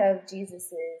you think of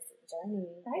Jesus's journey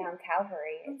down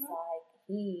Calvary. It's like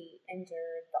He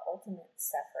endured the ultimate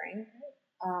suffering.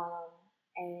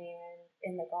 And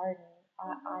in the garden,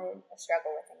 I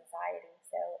struggle with anxiety,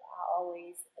 so I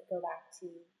always go back to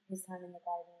His time in the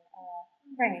garden,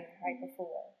 praying right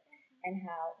before, and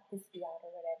how His fiat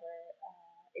or whatever.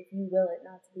 If you will it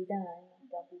not to be done,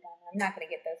 don't be done. I'm not going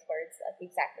to get those words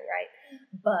exactly right,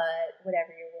 but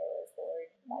whatever your will is,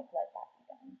 Lord, like, let that be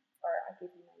done. Or I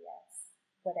give you my yes,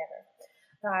 whatever.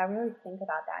 So I really think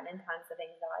about that in times of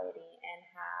anxiety, and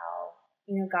how,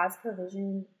 God's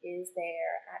provision is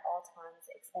there at all times,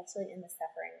 especially in the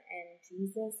suffering. And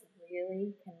Jesus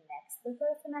really connects with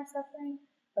us in our suffering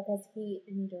because He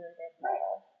endured it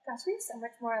all. Gosh, we have so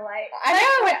much more alike. I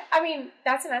know. I mean,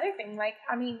 that's another thing. Like,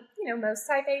 most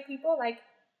type A people, like,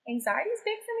 anxiety is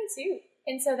big for me too.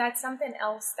 And so that's something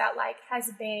else that, like,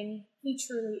 has been, He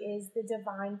truly is the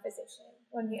divine physician.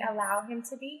 When we allow Him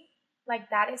to be, like,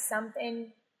 that is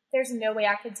something, there's no way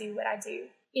I could do what I do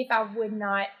if I would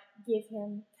not give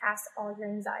Him, cast all your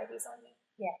anxieties on me.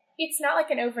 Yeah. It's not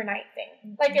like an overnight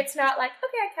thing. Like, it's not like,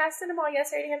 okay, I casted them all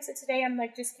yesterday to Him, so today I'm,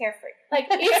 like, just carefree. Like,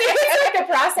 it's like a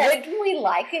process. Wouldn't we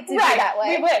like it to be that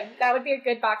way? We would. That would be a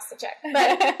good box to check.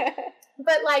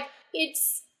 But like,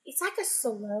 it's like a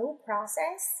slow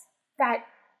process that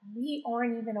we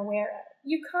aren't even aware of.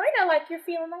 You kind of, like, you're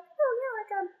feeling like, oh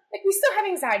yeah, like we still have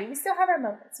anxiety. We still have our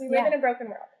moments. We live in a broken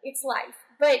world. It's life.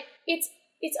 But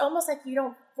it's almost like you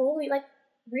don't fully, like,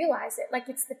 realize it. Like,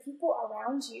 it's the people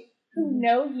around you who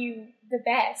know you the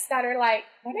best that are like,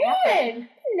 man,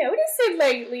 I've noticed it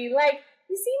lately. Like,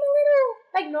 you seem a little,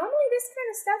 like, normally this kind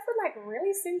of stuff would, like,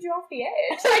 really send you off the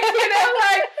edge. Like,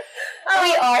 like.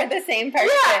 We are the same person.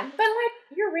 Yeah, but, like,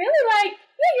 you're really, like,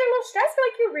 you're a little stressed, but,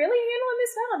 like, you're really handling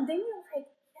this well. And then you're like,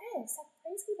 yes, like,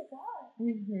 praise be to God.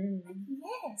 Like,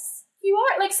 yes, you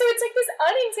are. Like, so it's like this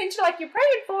unintentional, like, you're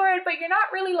praying for it, but you're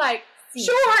not really, like,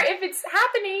 sure if it's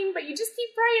happening, but you just keep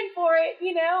praying for it,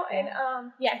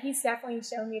 And He's definitely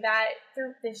shown me that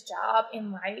through this job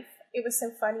in life. It was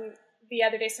so funny the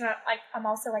other day. So I'm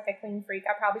also, like, a clean freak.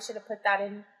 I probably should have put that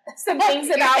in some things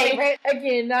about me.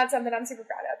 Again, not something I'm super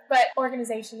proud of, but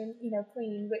organization and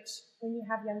clean. Which when you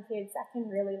have young kids, that can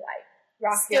really, like,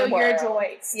 rock steal your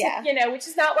joy. Yeah, which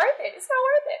is not worth it. It's not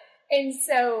worth it. And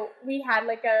so we had,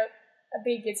 like, a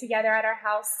big get together at our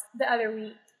house the other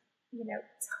week.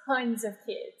 Tons of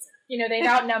kids, they've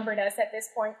outnumbered us at this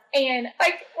point. And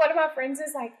like one of my friends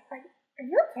is like, are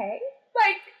you okay?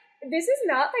 Like, this is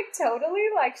not like totally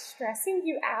like stressing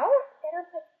you out? And I'm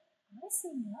like,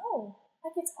 honestly, no.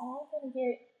 Like, it's all going to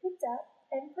get picked up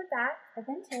and put back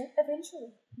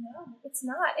eventually. No, it's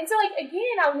not. And so, like,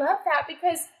 again, I love that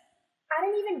because I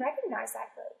didn't even recognize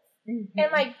that growth. Mm-hmm. And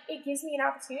like, it gives me an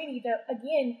opportunity to,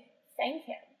 again, thank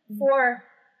him for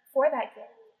that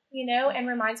gift, and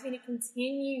reminds me to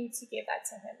continue to give that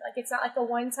to him. Like, it's not like a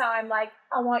one-time, like,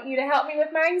 I want you to help me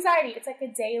with my anxiety. It's like a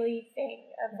daily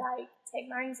thing of like, take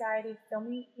my anxiety, fill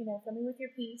me with your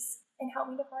peace, and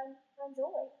help me to find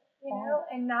joy,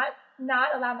 and not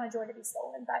allow my joy to be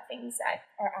stolen by things that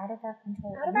are out of our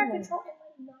control. And like not important.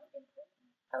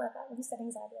 I love that. When you said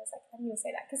anxiety, I was like, I need to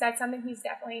say that because that's something he's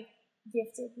definitely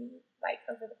gifted me like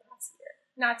over the past year.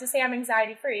 Not to say I'm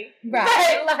anxiety free,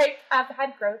 right? But like I've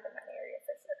had growth in that area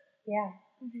for sure. Yeah.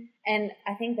 Mm-hmm. And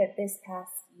I think that this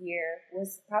past year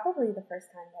was probably the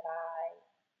first time that I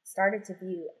started to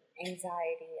view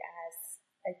anxiety as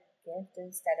a gift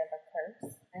instead of a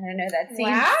curse. And I know that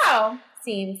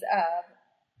seems I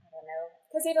don't know,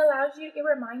 because it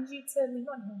reminds you to lean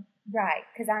on him, right?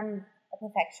 Because I'm a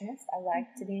perfectionist. I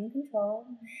like to be in control,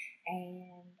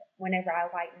 and whenever I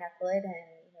white knuckle it and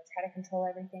try to control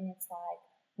everything, it's like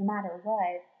no matter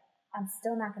what, I'm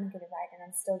still not going to get it right, and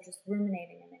I'm still just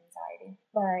ruminating in anxiety.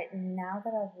 But now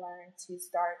that I've learned to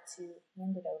start to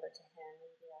hand it over to him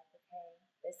and be like, okay,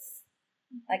 this,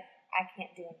 like, I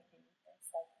can't do anything with this.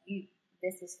 Like,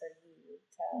 this is for you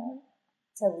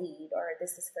to lead, or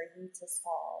this is for you to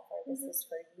solve, or this is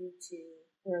for you to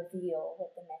reveal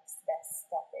what the next best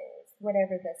step is,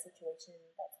 whatever the situation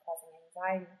that's causing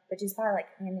anxiety. But just by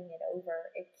like handing it over,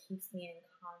 it keeps me in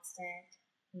constant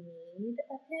need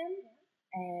of him,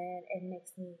 and it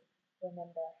makes me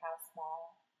remember how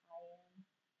small I am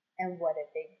and what a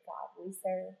big God we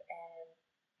serve, and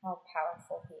how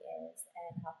powerful he is,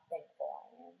 and how thankful I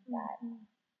am that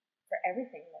for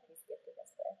everything that he's gifted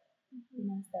us with.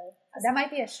 So that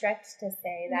might be a stretch to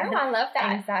say that. No, I love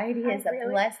that. Anxiety is a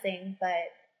blessing,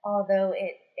 but although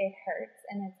it hurts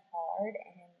and it's hard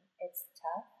and it's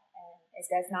tough and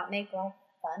it does not make life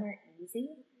fun or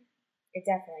easy, it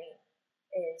definitely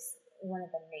is one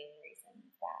of the main reasons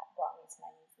that brought me to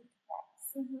my knees into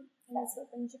Christ. And that's what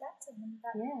brings you back to him.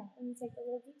 When you take a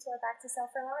little detour back to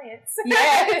self-reliance.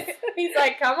 Yes. He's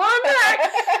like, come on back.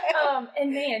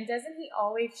 And man, doesn't he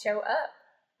always show up?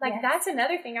 Like, that's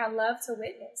another thing I love to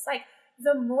witness. Like,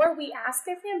 the more we ask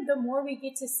of him, the more we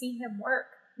get to see him work.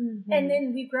 And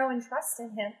then we grow in trust in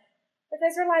him.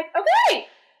 Because we're like, okay,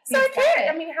 so I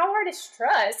can't. I mean, how hard is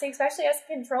trust? Especially as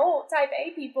control type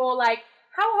A people, like,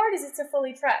 how hard is it to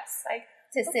fully trust? Like,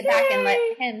 to sit back and let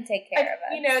him take care of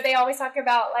us. They always talk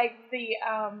about, like, the,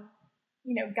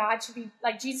 God should be,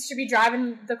 like, Jesus should be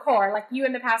driving the car, like, you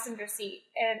in the passenger seat.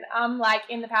 And I'm, like,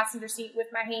 in the passenger seat with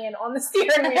my hand on the steering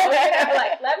wheel.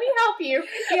 Like, let me help you.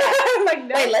 Like,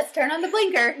 no. Wait, let's turn on the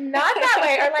blinker. Not that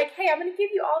way. Or, like, hey, I'm going to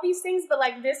give you all these things, but,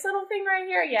 like, this little thing right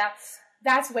here,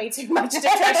 that's way too much to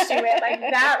trust you with. Like,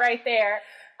 that right there,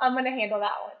 I'm going to handle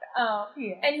that one.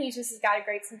 And he just has got a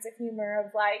great sense of humor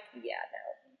of, like, no,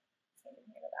 can't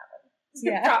even handle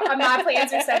that one. My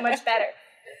plans are so much better.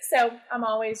 So I'm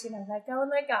always, let go and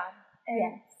let God.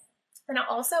 And I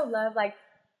also love, like,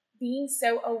 being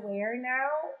so aware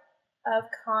now of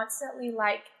constantly,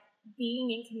 like, being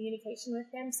in communication with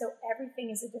him. So everything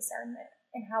is a discernment,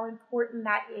 and how important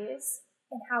that is,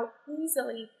 and how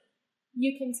easily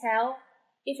you can tell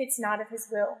if it's not of his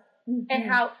will, and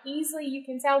how easily you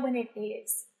can tell when it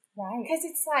is. Right. Because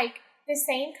it's, like, the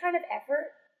same kind of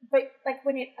effort, but, like,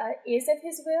 when it is of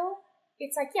his will,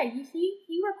 it's like,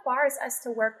 he requires us to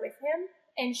work with him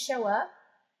and show up,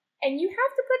 and you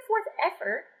have to put forth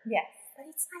effort. Yes. But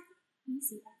it's like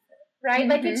easy effort, right?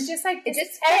 Like, it's just like, it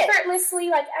just effortlessly,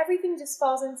 like, everything just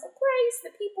falls into place.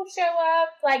 The people show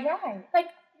up, like, like,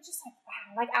 you're just like,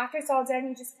 wow. Like, after it's all done,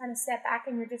 you just kind of step back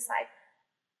and you're just like,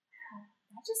 wow,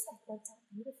 that just, like, worked out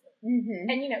beautifully.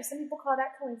 And, some people call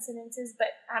that coincidences, but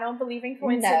I don't believe in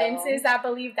coincidences. No. I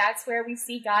believe that's where we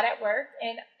see God at work.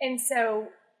 And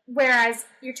so, whereas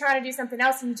you're trying to do something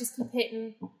else and you just keep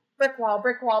hitting brick wall.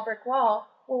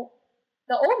 Well,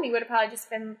 the old me would have probably just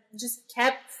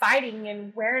kept fighting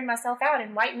and wearing myself out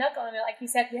and white knuckling it, like you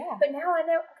said. Yeah. But now I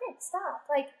know, okay, stop.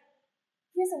 Like,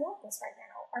 he doesn't want this right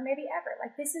now, or maybe ever.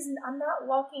 Like, I'm not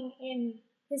walking in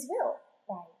his will.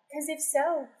 Right. Because if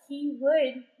so, he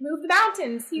would move the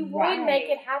mountains. He would make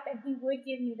it happen. He would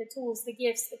give me the tools, the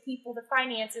gifts, the people, the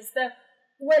finances, the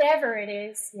whatever it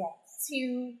is. Yes.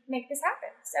 To make this happen.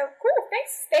 So cool.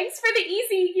 Thanks for the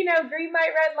easy, green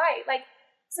light, red light. Like,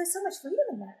 so much freedom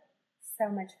in that. so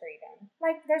much freedom.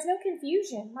 Like, there's no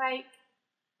confusion. Like,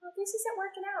 well, this isn't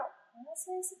working out. Well, it's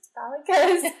probably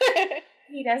because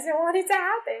he doesn't want it to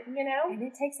happen, you know? And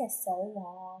it takes us so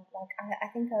long. Like,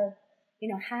 I think of, you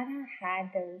know, Hannah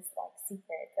had those, like,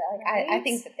 secrets. Like, Right? I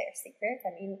think that they're secrets.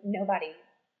 I mean, nobody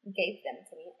gave them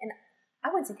to me. And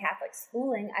I went to Catholic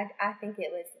schooling. I think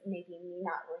it was maybe me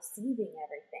not receiving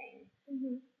everything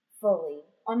fully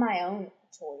on my own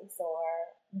choice, or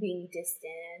being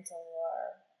distant,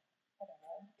 or, I don't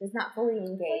know, just not fully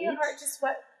engaged. Well, your heart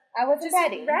I wasn't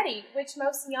ready. Which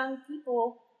most young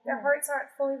people, their hearts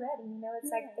aren't fully ready. You know, it's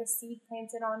like the seed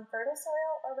planted on fertile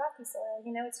soil or rocky soil.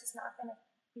 You know, it's just not going to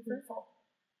be fruitful.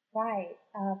 Right.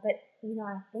 But, you know,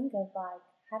 I think of, like,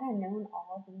 had I known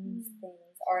all these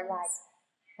things, or, like,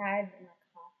 had my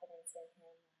confidence in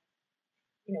him,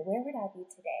 you know, where would I be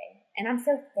today? And I'm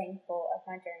so thankful of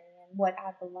my journey and what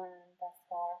I've learned thus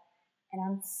far. And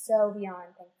I'm so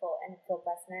beyond thankful and feel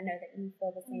blessed. And I know that you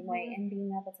feel the same way. And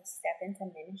being able to step into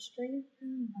ministry,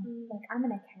 like, I'm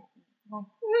an accountant.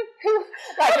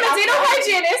 Like I'm a dental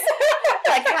hygienist.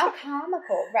 Like, how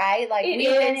comical, right? Like, we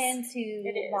went into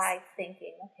life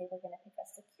thinking, okay, we're going to pick a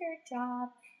secure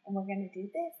job, and we're going to do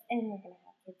this, and we're going to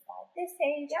have kids by this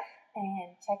age,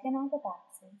 and checking all the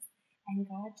boxes. And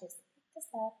God just picked us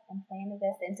up and planted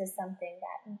us into something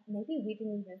that maybe we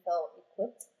didn't even feel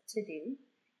equipped to do.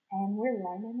 And we're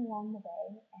learning along the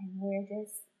way, and we're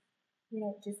just, you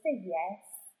know, just a yes.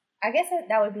 I guess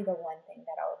that would be the one thing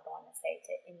that I would want to say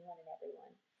to anyone and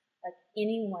everyone. Like,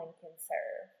 anyone can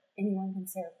serve. Anyone can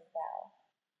serve well.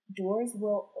 Doors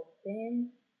will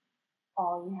open.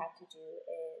 All you have to do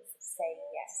is say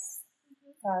yes.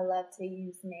 So I love to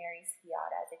use Mary's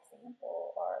fiat as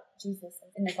example, or Jesus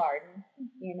in the garden.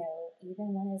 You know,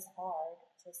 even when it's hard,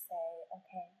 to say,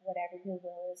 okay, whatever your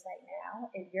will is right now,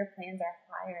 if your plans are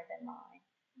higher than mine,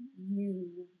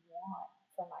 you want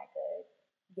for my good,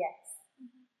 yes.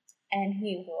 And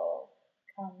he will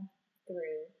come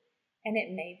through. And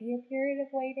it may be a period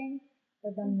of waiting,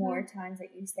 but the more times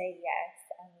that you say yes,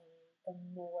 I mean, the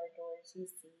more doors you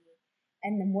see,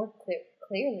 and the more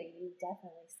clearly you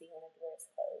definitely see when a door is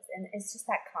closed. And it's just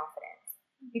that confidence.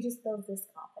 He just builds this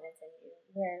confidence in you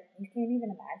where you can't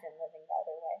even imagine living the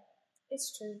other way.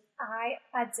 It's true. I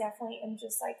definitely am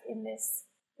just like in this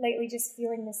lately, just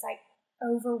feeling this like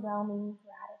overwhelming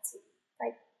gratitude.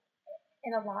 Like,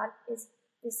 and a lot is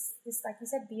this like you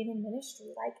said, being in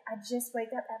ministry. Like, I just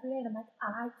wake up every day and I'm like,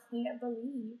 I can't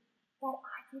believe that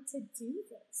I get to do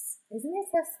this. Isn't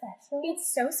it so special?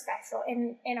 It's so special,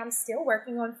 and I'm still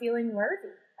working on feeling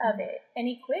worthy of it and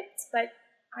equipped. But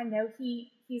I know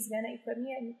he's gonna equip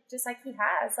me, and just like he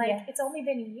has. Like, it's only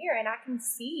been a year, and I can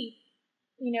see,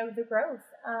 you know, the growth.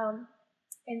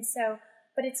 And so,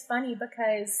 but it's funny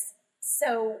because,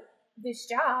 so this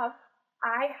job,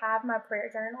 I have my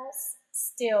prayer journals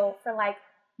still for like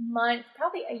month,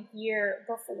 probably a year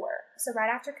before. So right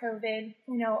after COVID,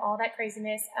 you know, all that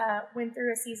craziness, went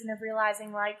through a season of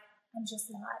realizing like, I'm just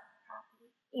not happy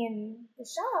in the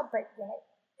job, but yet,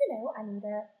 you know, I need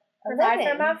to provide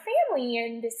for my family,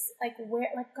 and this, like, where,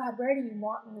 like, God, where do you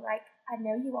want me? Like, I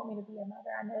know you want me to be a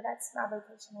mother. I know that's my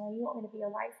vocation. I know you want me to be a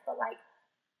wife, but like,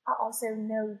 I also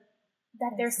know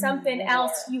that there's something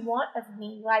else you want of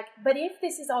me. Like, but if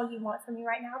this is all you want from me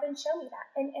right now, then show me that.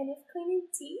 And if cleaning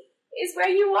teeth is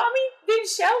where you want me, then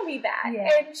show me that.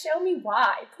 And show me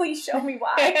why. Please show me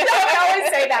why. I always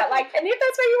say that. Like, and if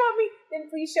that's where you want me, then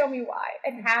please show me why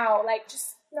and how. Like,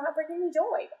 just not bringing me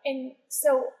joy. And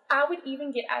so I would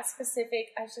even get as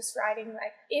specific as just writing,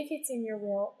 like, if it's in your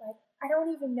will, like, I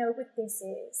don't even know what this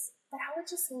is, but I would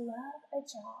just love a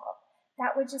job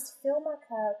that would just fill my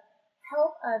cup,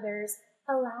 help others,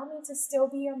 allow me to still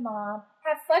be a mom,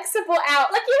 have flexible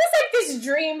out. Like, it was like this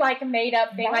dream, like, made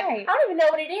up thing. Like, I don't even know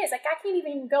what it is. Like, I can't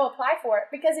even go apply for it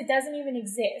because it doesn't even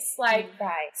exist. Like,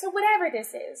 so whatever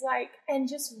this is, like, and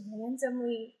just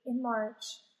randomly in March,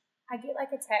 I get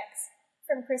like a text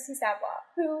from Christy Savoie,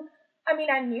 who, I mean,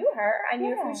 I knew her. I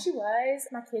knew who she was.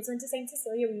 My kids went to St.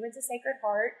 Cecilia. We went to Sacred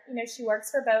Heart. You know, she works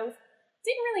for both.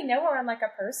 Didn't really know her on like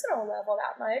a personal level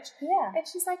that much. And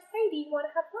she's like, hey, do you want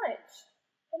to have lunch?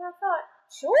 And I thought,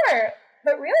 sure.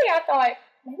 But really, I thought,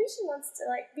 maybe she wants to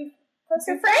like be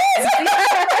closer friends.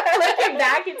 Looking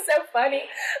back, it's so funny.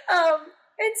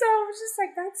 And so I was just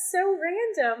like, that's so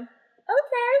random.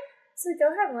 Okay. So we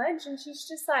go have lunch, and she's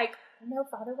just like, no,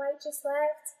 Father White just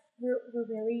left.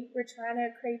 We're trying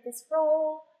to create this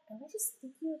role, and I just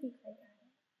think you would be great at it.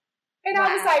 And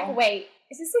I was like, wait,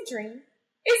 is this a dream?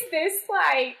 Is this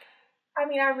like, I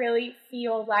mean, I really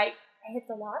feel like I hit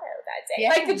the lotto that day.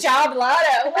 Like the job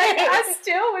lotto. Like, I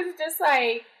still was just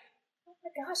like, oh my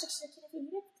gosh, I should have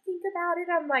to think about it.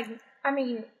 I'm like, I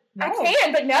mean, No. I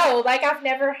can, but no, like I've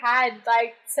never had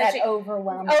like such that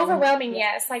overwhelming.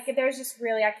 Yes. Like there's just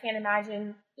really, I can't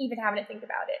imagine even having to think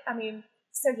about it. I mean,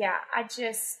 so yeah, I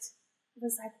just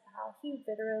was like, wow, he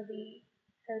literally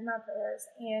heard my prayers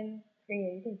and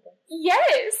created this.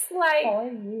 Yes, like for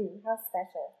you. How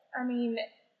special. I mean,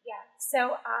 yeah.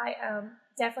 So I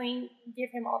definitely give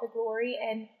him all the glory,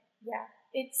 and yeah,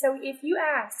 so if you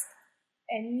ask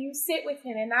and you sit with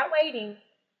him in that waiting,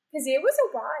 because it was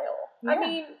a while. Yeah. I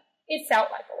mean, it felt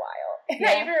like a while. And Yeah.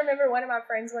 I even remember one of my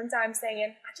friends one time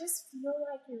saying, I just feel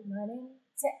like you're running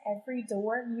to every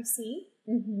door you see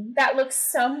that looks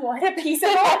somewhat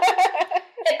appeasable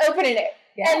and opening it.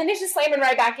 Yeah. And then it's just slamming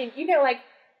right back in. You know, like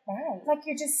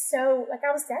you're just so, like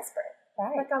I was desperate.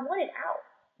 Right. Like I wanted out.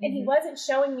 And he wasn't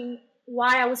showing me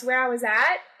why I was where I was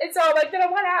at. And so I'm like, then I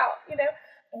want out, you know.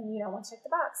 And, you know, I want to check the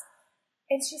box.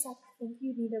 And she's like, I think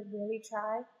you need to really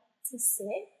try to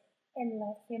sit and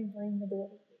let him bring the door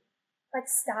to you. Like,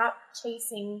 stop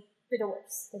chasing the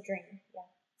doors. The dream. Yeah.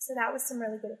 So that was some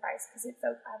really good advice because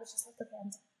I was just like, okay,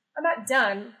 I'm not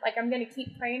done. Like, I'm going to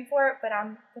keep praying for it, but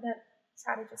I'm going to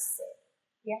try to just sit.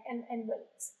 Yeah. And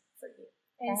wait for you.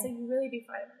 And so you really do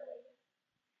find him in the waiting.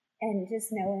 And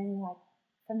just knowing, like,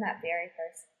 from that very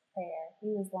first prayer,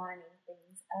 he was lining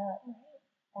things up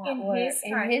in his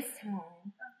time.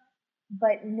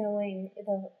 But knowing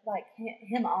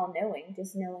him all knowing,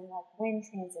 just knowing like when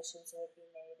transitions would be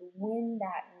made, when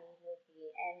that need would be,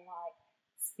 and like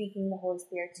speaking the Holy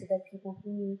Spirit to the people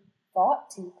who fought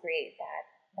to create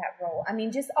that role. I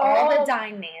mean, just all the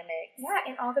dynamics. Yeah,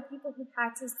 and all the people who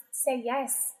had to say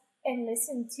yes and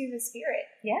listen to the Spirit.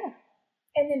 Yeah.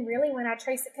 And then really when I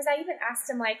traced it, because I even asked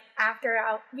him, like, after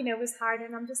I, was hired,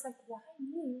 and I'm just like, why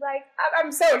me? Like,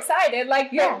 I'm so excited.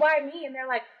 Like, why me? And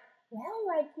they're like, well,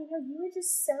 like, you were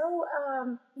just so,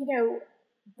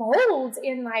 bold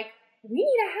in, like, we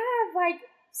need to have, like,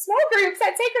 small groups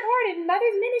at Sacred Heart and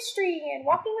Mother's Ministry and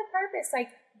Walking with Purpose.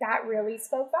 Like, that really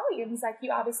spoke volumes. Like,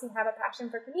 you obviously have a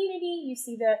passion for community. You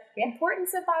see the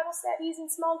importance of Bible studies and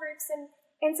small groups.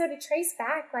 And so to trace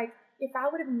back, like, if I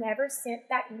would have never sent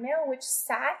that email, which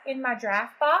sat in my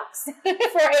draft box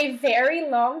for a very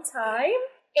long time,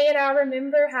 and I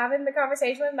remember having the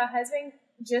conversation with my husband,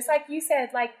 just like you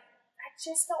said, like, I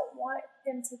just don't want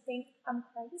them to think I'm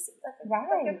crazy, like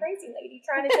a crazy lady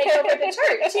trying to take over the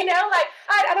church, like,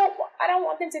 I don't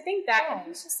want them to think that. And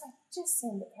he's just like, just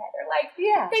send it, Heather. Like,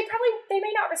 they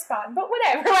may not respond, but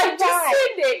whatever, like, just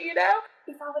send it,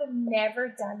 If I would have never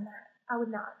done that, I would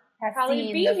not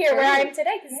probably be here where I am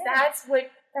today, because that's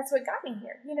what got me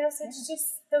here, So it's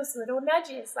just those little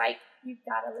nudges, like, you've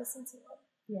got to listen to him,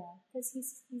 because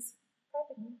he's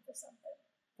prepping me for something.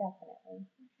 Definitely.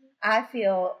 I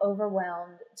feel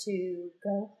overwhelmed to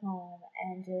go home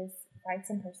and just write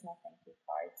some personal thank you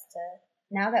cards to,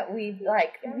 now that we've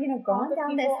gone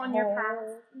down this on your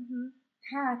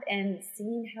path and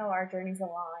seeing how our journeys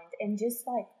aligned, and just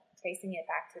like tracing it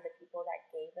back to the people that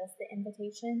gave us the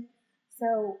invitation.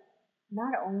 So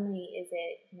not only is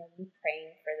it, me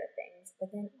praying for the things,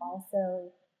 but then also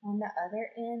on the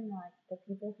other end, like the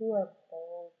people who are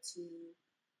bold to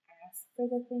ask for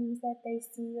the things that they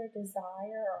see or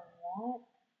desire or want.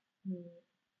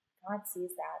 God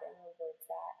sees that and rewards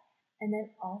that. And then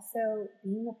also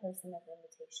being a person of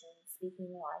invitation,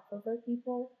 speaking life over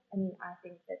people. I mean, I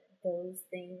think that those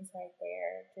things right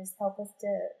there just help us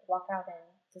to walk out in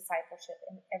discipleship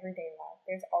in everyday life.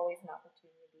 There's always an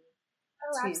opportunity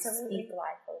to speak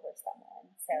life over someone.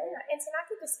 So and to not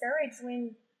get discouraged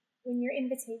when your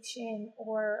invitation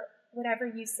or whatever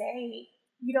you say,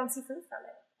 you don't see fruit from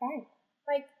it. Right.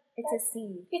 Like, it's a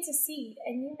seed. It's a seed,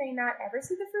 and you may not ever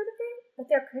see the fruit of it, but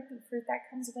there could be fruit that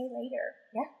comes way later.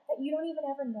 Yeah. That you don't even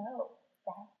ever know.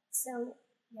 Right. So,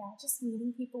 just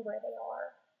meeting people where they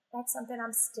are. That's something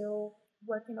I'm still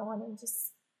working on, and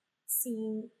just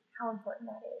seeing how important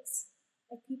that is.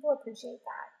 Like, people appreciate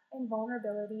that. And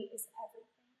vulnerability is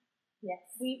everything. Yes.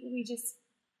 We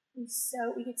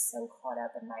get so caught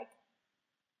up in, like,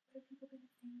 what are people going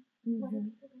to think? What are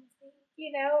people going to think?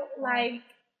 Like,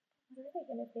 what are they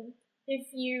going to think?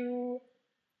 If you,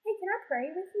 hey, can I pray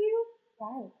with you?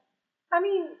 Right. I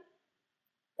mean,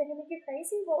 they're going to think you're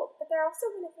crazy, but they're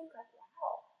also going to think, like,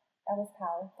 wow, that was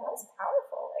powerful. That was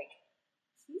powerful. Like,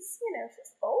 she's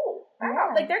bold.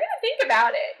 Wow. Yeah. Like, they're going to think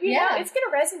about it. You know, it's going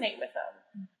to resonate with them.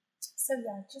 So,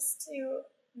 just to,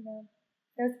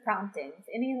 those promptings,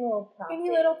 any little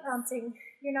prompting.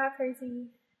 You're not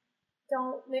crazy.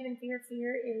 Don't live in fear.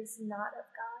 Fear is not of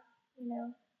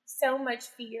God, So much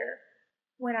fear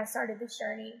when I started this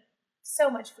journey. So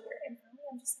much fear. And finally,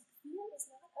 I'm just like, fear is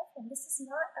not of him. This is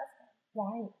not of him.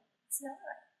 Right. It's not.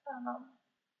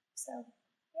 So,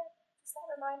 just that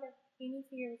reminder. Any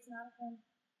fear is not of him.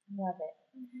 Love it.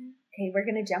 Mm-hmm. Okay, we're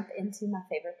going to jump into my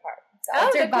favorite part.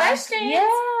 The questions. Yeah,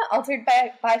 altered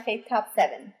by faith top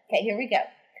 7. Okay, here we go.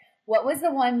 What was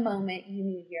the one moment you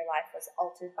knew your life was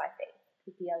altered by faith? It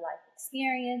could be a life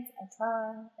experience, a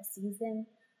trial, a season.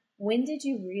 When did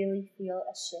you really feel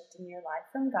a shift in your life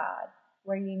from God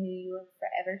where you knew you were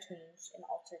forever changed and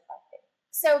altered by faith?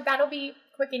 So that'll be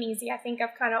quick and easy. I think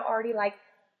I've kind of already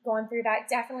gone through that.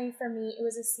 Definitely for me, it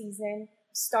was a season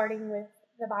starting with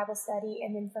the Bible study,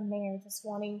 and then from there just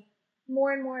wanting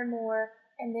more and more and more,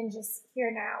 and then just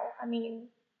here now. I mean,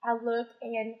 I look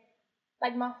and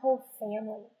like my whole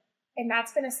family, and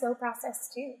that's been a slow process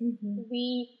too. Mm-hmm.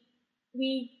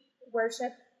 We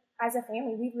worship as a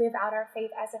family. We live out our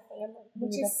faith as a family,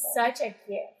 which is such a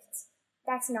gift.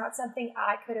 That's not something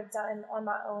I could have done on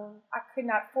my own. I could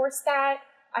not force that.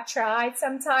 I tried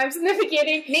sometimes in the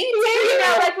beginning. Me too.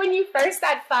 Like when you first,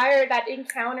 that fire, that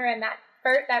encounter, and that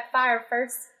fire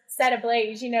first set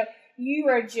ablaze, you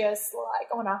are just like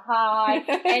on a high,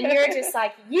 and you're just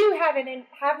like, you have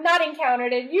not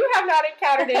encountered it, you have not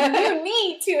encountered it, and you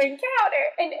need to encounter,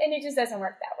 and it just doesn't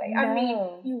work that way. No. I mean,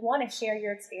 you want to share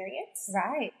your experience,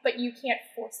 right? But you can't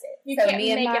force it. You so can't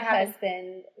me and make my it happen.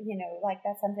 husband, like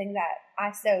that's something that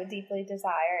I so deeply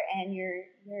desire, and you're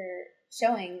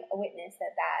showing a witness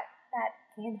that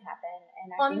can happen, and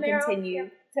I can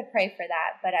continue to pray for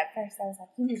that. But at first, I was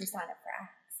like, you need to sign up for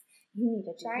Acts. You need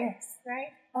to do this.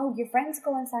 Right. Oh, your friends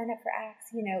go and sign up for Acts.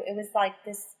 It was like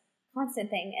this constant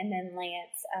thing. And then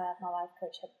Lance, my life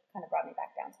coach, had kind of brought me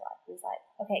back down to life. He was like,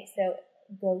 okay, so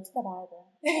go to the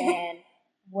Bible and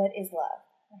what is love?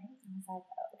 Right? And I was like,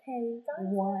 okay,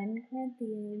 1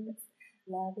 Corinthians,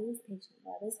 love is patient,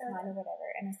 love is kind, or whatever.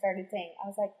 And I started saying,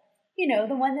 I was like,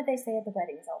 the one that they say at the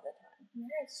weddings all the time.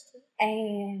 Yeah, it's true.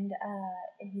 And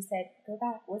he said, go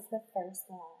back. What's the first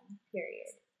line?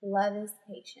 Period. Love is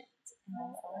patient. And I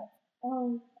was like,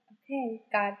 oh, okay,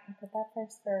 God put that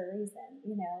first for a reason,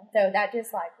 So that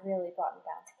just really brought me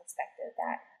down to perspective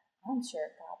that I'm sure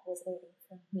God was waiting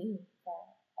for me for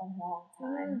a long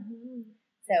time. Mm-hmm.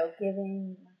 So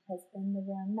giving my husband the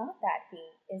room, not that he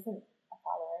isn't a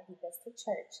follower, he goes to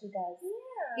church, he does,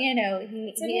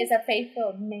 he is a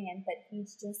faith-filled man, but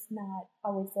he's just not,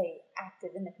 I would say,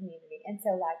 active in the community. And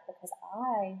so because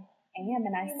I am,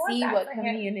 and I see what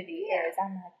community is,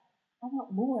 I'm like, I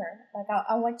want more.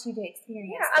 I want you to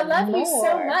experience. Yeah, I love you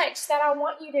so much that I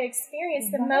want you to experience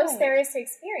the most there is to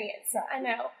experience. Right. I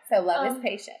know. So love is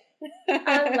patient.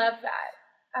 I love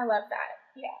that.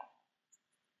 Yeah.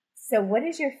 So what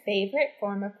is your favorite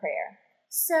form of prayer?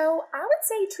 So I would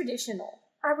say traditional.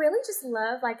 I really just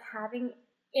love having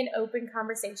an open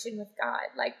conversation with God,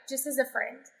 just as a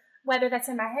friend. Whether that's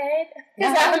in my head,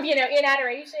 because I'm, in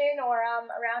adoration, or I'm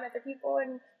around other people,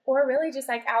 or really just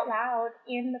out loud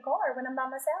in the car when I'm by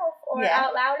myself, or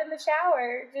out loud in the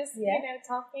shower, just,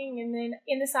 talking, and then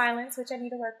in the silence, which I need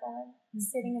to work on,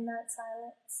 sitting in that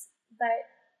silence. But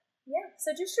yeah, so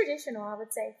just traditional, I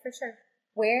would say, for sure.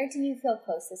 Where do you feel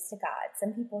closest to God?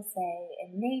 Some people say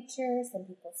in nature, some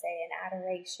people say in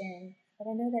adoration, but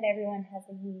I know that everyone has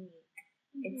a unique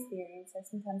experience, or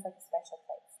sometimes a special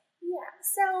place. Yeah,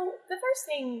 so the first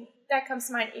thing that comes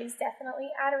to mind is definitely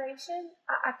adoration.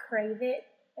 I crave it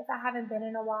if I haven't been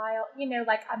in a while.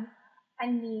 I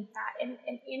need that. And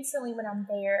instantly when I'm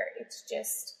there, it's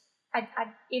just, I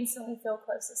instantly feel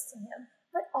closest to him.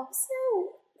 But also,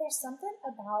 there's something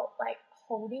about,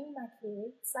 holding my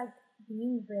kids,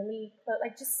 being really close,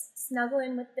 just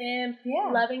snuggling with them,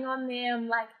 loving on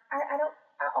them.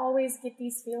 I always get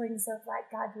these feelings of,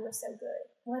 God, you are so good.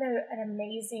 What an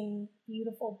amazing,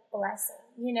 beautiful blessing,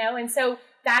 And so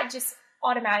that just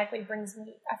automatically brings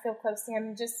me, I feel close to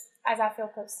him just as I feel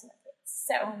close to my kids.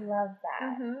 So I love that.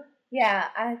 Mm-hmm. Yeah,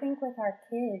 I think with our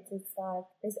kids, it's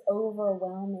this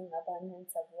overwhelming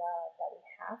abundance of love that we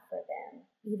have for them,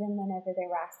 even whenever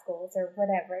they're rascals or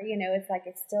whatever,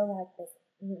 it's still this,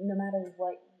 no matter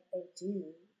what they do,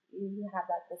 you have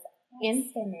this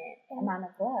infinite amount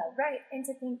of love. Right, and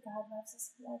to think God loves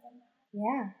us more than that.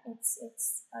 Yeah.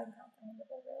 It's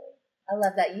uncomprehendable, really. I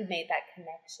love that you made that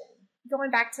connection.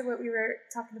 Going back to what we were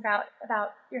talking about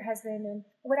your husband, and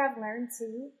what I've learned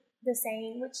too, the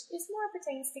saying, which is more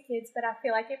pertains to kids, but I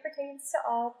feel like it pertains to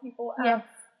all people.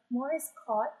 More is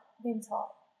caught than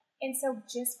taught. And so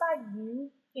just by you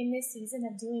in this season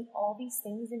of doing all these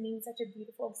things and being such a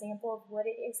beautiful example of what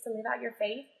it is to live out your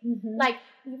faith,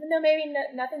 even though maybe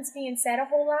nothing's being said a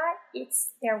whole lot,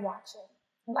 they're watching.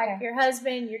 Your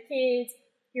husband, your kids,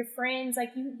 your friends,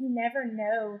 you never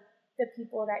know the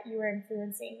people that you are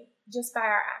influencing just by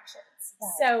our actions.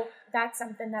 Right. So that's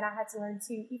something that I had to learn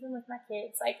too, even with my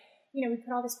kids. We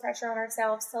put all this pressure on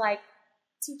ourselves to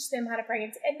teach them how to pray.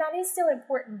 And that is still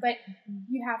important, but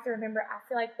you have to remember, I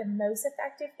feel like the most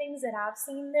effective things that I've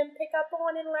seen them pick up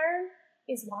on and learn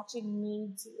is watching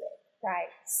me do it.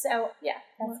 Right. So, yeah.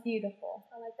 That's beautiful.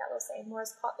 I like that little saying, more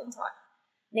is caught than taught.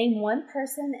 Name one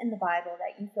person in the Bible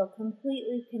that you feel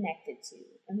completely connected to,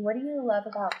 and what do you love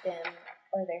about them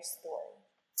or their story?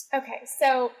 Okay,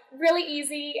 so really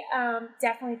easy,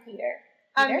 definitely Peter.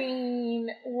 I mean,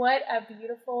 what a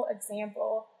beautiful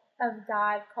example of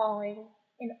God calling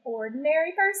an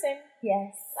ordinary person.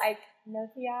 Yes. Like, no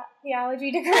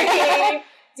theology degree,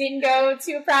 didn't go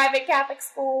to a private Catholic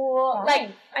school. Right.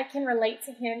 Like, I can relate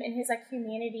to him in his, like,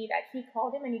 humanity that he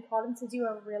called him, and he called him to do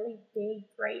a really big,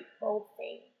 great, bold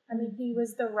thing. I mean, he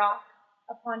was the rock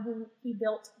upon whom he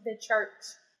built the church.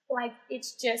 Like,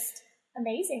 it's just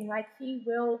amazing. Like, he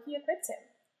equipped him.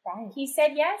 Right. He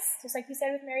said yes, just like you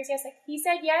said with Mary's yes. Like, he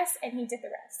said yes, and he did the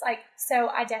rest. Like, so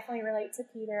I definitely relate to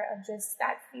Peter of just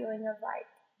that feeling of, like,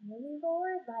 really,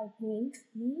 Lord? Like, me?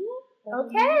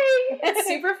 Okay. It's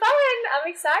super fun. I'm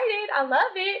excited. I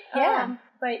love it. Yeah.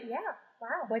 But, yeah,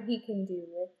 wow. What he can do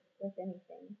with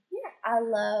anything. Yeah. I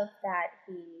love that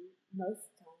he most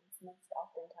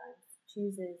oftentimes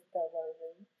chooses the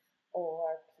lowly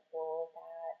or people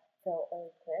that feel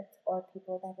ill-equipped or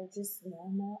people that are just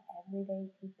normal, everyday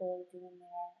people doing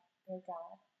their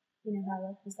job. You know how,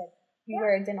 like you said,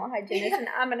 you're a dental hygienist and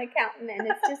I'm an accountant, and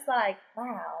it's just like,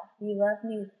 wow, you love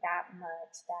me that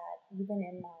much that even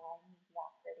in my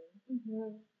mediocrity,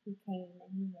 he came and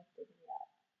he lifted me up.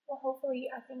 Well, hopefully,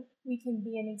 I think we can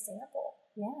be an example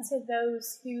to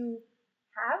those who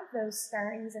have those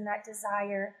stirrings and that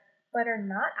desire, but are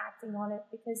not acting on it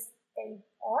because they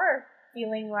are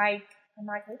feeling like, I'm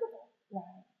not capable.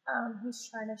 Right. He's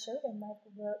trying to show them, like,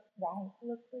 look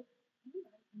what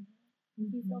anybody can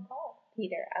do. You feel called.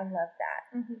 Peter, I love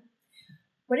that.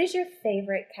 What is your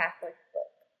favorite Catholic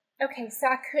book? Okay, so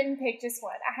I couldn't pick just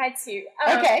one. I had two.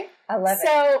 Okay, I love it.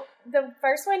 So the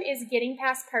first one is Getting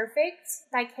Past Perfect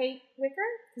by Kate Wicker.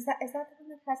 Is that the one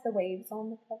that has the waves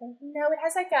on the cover? No, it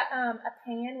has like a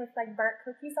pan with like burnt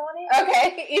cookies on it.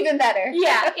 Okay, even better.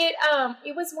 Yeah,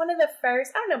 it was one of the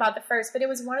first. I don't know about the first, but it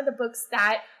was one of the books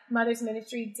that Mother's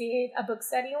Ministry did a book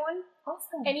study on.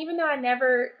 Awesome. And even though I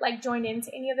never like joined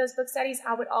into any of those book studies,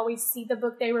 I would always see the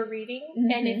book they were reading,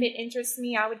 and if it interests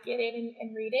me, I would get it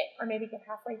and read it, or maybe get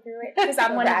halfway through it because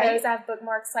I'm one of those. I have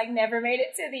bookmarks, like never made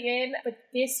it to the end. But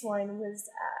this one was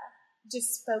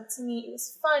just spoke to me. It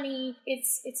was funny.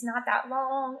 It's not that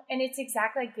long, and it's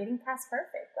exactly like Getting Past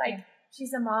Perfect. Like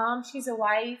she's a mom, she's a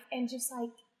wife, and just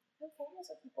like, who cares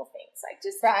what people think? It's like,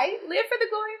 just live for the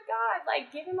glory of God.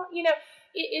 Like, give him,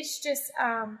 it's just,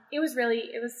 it was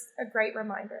a great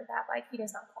reminder that, like, he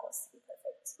does not call us to be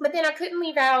perfect. But then I couldn't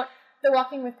leave out the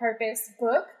Walking with Purpose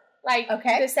book, like,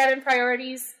 the 7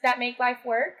 priorities that make life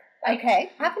work. Like, I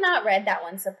have not read that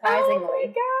one, surprisingly. Oh my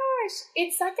gosh.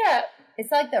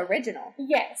 It's like the original.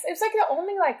 Yes. It's like the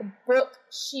only, like, book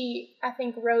she, I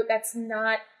think, wrote that's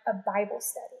not a Bible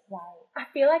study. Right. I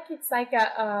feel like it's like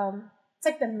it's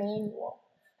like the manual.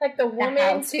 Like the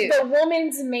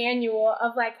woman's manual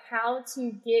of like how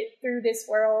to get through this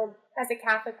world as a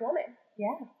Catholic woman.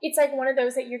 Yeah. It's like one of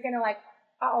those that you're going to like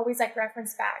always like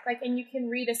reference back. Like, and you can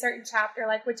read a certain chapter,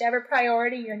 like whichever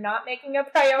priority you're not making a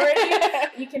priority,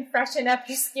 you can freshen up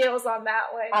your skills on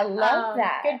that one. I love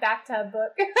that. Good bathtub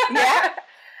book. Yeah.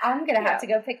 I'm going to have to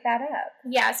go pick that up.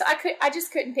 Yeah. So I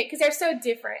just couldn't pick because they're so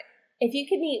different. If you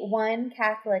could meet one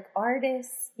Catholic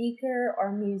artist, speaker,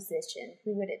 or musician,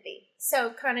 who would it be?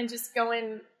 So kind of just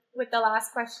going with the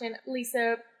last question,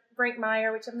 Lisa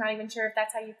Brinkmeyer, which I'm not even sure if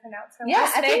that's how you pronounce her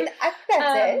last name. I think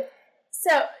that's it.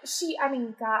 So she, I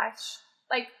mean, gosh,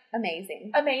 like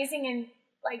amazing and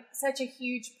like such a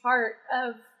huge part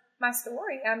of my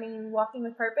story. I mean, Walking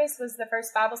with Purpose was the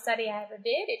first Bible study I ever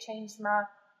did. It changed my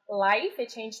life. It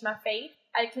changed my faith.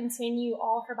 I continue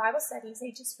all her Bible studies.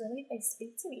 They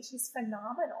speak to me. She's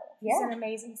phenomenal. She's an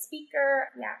amazing speaker.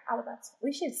 Yeah, I would love to.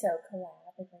 We should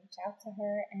collab and reach out to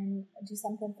her and do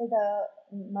something for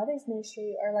the Mother's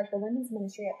Ministry or like the Women's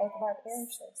Ministry at both of our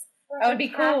parishes. That would be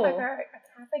cool. A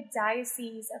Catholic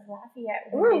Diocese of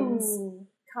Lafayette Women's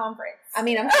Conference. I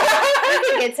mean, I'm sure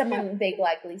we could get someone big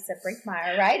like Lisa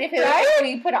Brinkmeyer, right? If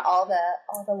we put all the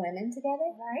women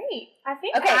together, right? I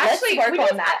think let's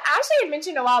work on that. Ashley had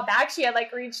mentioned a while back she had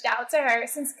like reached out to her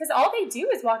because all they do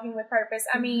is Walking with Purpose.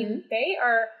 I mean, they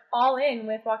are all in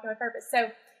with Walking with Purpose. So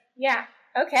yeah,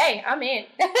 okay, I'm in.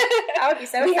 I would be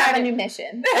so excited. We have a new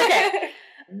mission. Okay.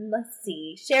 Let's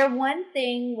see. Share one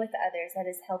thing with others that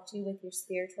has helped you with your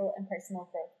spiritual and personal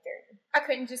growth journey. I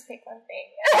couldn't just pick one thing.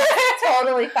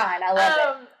 Totally fine. I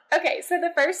love it. Okay, so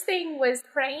the first thing was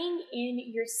praying in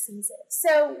your season.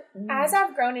 So as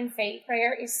I've grown in faith,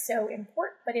 prayer is so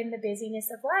important, but in the busyness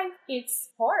of life,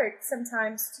 it's hard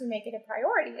sometimes to make it a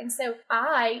priority. And so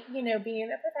I, being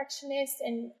a perfectionist,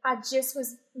 and I just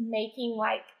was making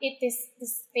like it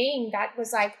this thing that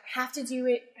was like, have to do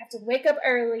it, I have to wake up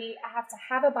early, I have to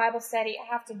have a Bible study,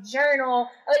 I have to journal.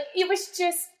 Like it was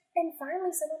just, and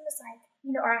finally someone was like,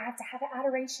 or I have to have an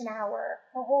adoration hour,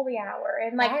 a holy hour,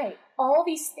 and like all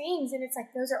these things. And it's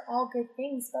like, those are all good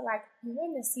things, but like you're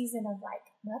in the season of like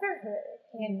motherhood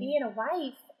and being a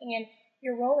wife and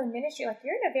your role in ministry. Like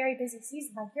you're in a very busy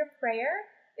season. Like your prayer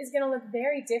is going to look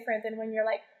very different than when you're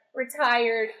like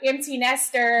retired, empty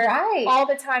nester, all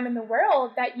the time in the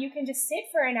world, that you can just sit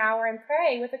for an hour and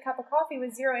pray with a cup of coffee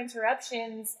with 0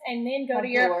 interruptions and then go to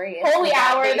your holy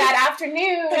hour that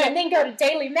afternoon and then go to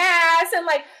daily mass and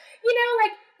like,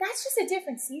 like that's just a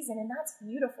different season and that's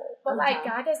beautiful. But like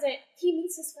God he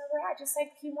meets us where we're at, just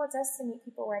like he wants us to meet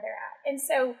people where they're at. And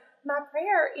so my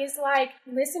prayer is like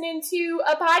listening to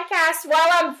a podcast while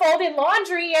I'm folding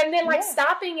laundry and then like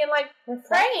stopping and like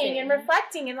praying and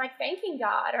reflecting and like thanking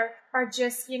God or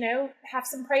just, have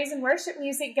some praise and worship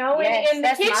music going in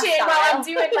the kitchen while I'm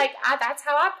doing like, that's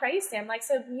how I praise him. Like,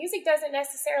 so music doesn't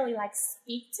necessarily like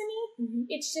speak to me.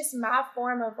 It's just my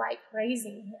form of like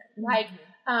praising him. Like,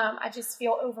 I just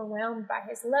feel overwhelmed by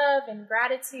his love and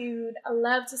gratitude. I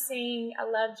love to sing. I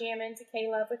love jamming to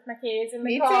K-Love with my kids in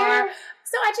the car. Too.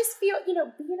 So I just feel, being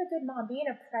a good mom, being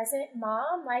a present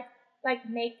mom, like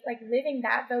living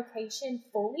that vocation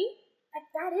fully, like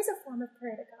that is a form of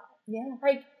prayer to God. Yeah.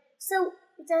 Like, so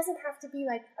it doesn't have to be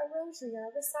like a rosary or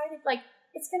a recited, like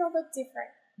it's going to look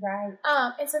different. Right.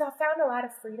 And so I found a lot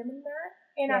of freedom in that.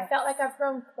 And I felt like I've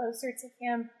grown closer to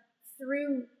him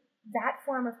through that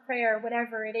form of prayer,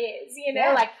 whatever it is,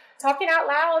 like talking out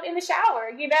loud in the shower,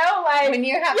 like when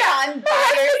you have fun by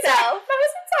yourself. My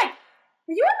husband's like,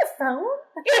 "Are you on the phone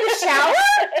in the shower?"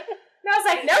 And I was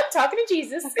like, "Nope, talking to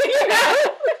Jesus."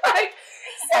 Like,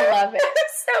 so, I love it.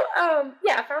 So,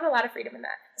 I found a lot of freedom in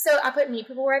that. So I put meet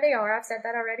people where they are. I've said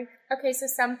that already. Okay, so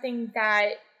something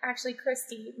that actually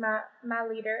Christy, my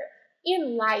leader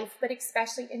in life, but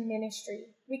especially in ministry,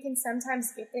 we can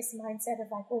sometimes get this mindset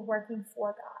of like we're working for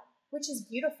God, which is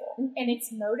beautiful and it's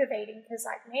motivating because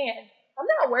like, man, I'm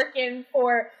not working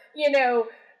for,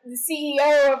 the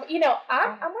CEO of,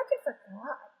 I'm working for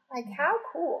God. Like how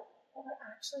cool. But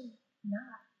we're actually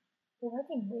not. We're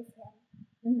working with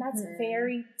him. That's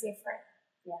very different.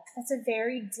 Yeah. That's a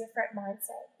very different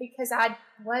mindset because I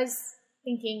was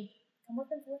thinking, I'm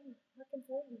working for you.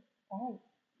 Right.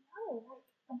 No, like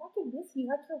I'm working with you.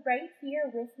 Like you're right here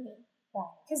with me.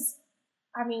 Right. Because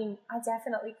I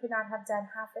definitely could not have done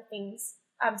half the things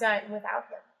I've done without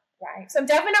him. Right. So I'm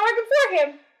definitely not working for him.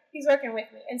 He's working with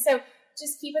me. And so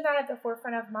just keeping that at the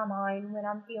forefront of my mind when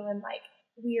I'm feeling like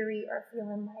weary or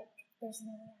feeling like there's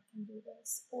no way I can do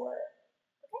this or,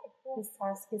 okay, well, this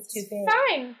task is too big.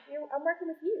 Fine. I'm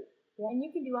working with you. Yeah. And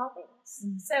you can do all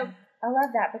things. So I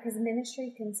love that because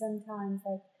ministry can sometimes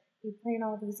like you plan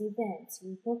all these events,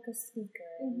 you book a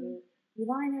speaker, and you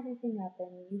line everything up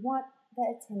and you want the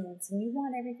attendance and you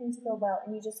want everything to go well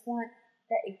and you just want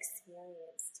the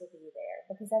experience to be there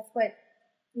because that's what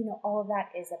all of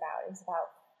that is about. It's about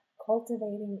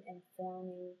cultivating and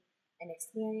forming an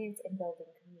experience and building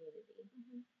community.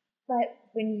 But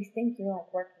when you think you're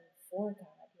like working for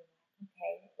God, you're like,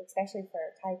 okay, especially for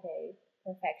type A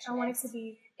perfectionist, I want it to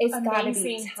be got to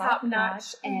be top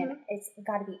notch and it's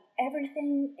got to be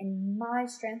everything in my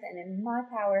strength and in my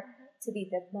power to be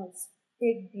the most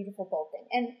big, beautiful, bold thing.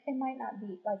 And it might not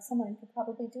be like someone could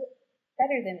probably do it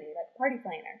better than me, like party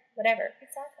planner, whatever.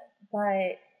 Exactly.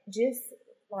 But just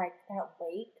like that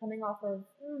weight coming off of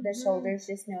the shoulders,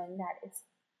 just knowing that it's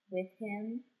with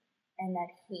him and that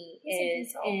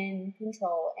he's in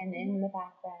control and in the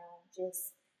background,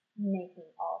 just making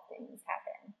all things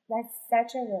happen. That's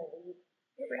such a relief.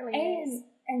 It really is.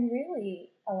 And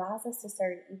really allows us to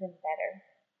serve even better.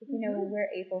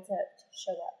 We're able to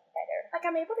show up better. Like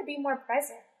I'm able to be more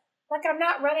present. Like I'm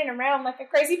not running around like a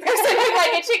crazy person with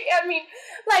like a chick.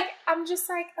 I'm just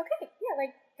like, okay, yeah,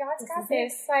 like God's got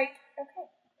this. Like, okay,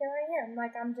 here I am.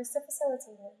 Like I'm just a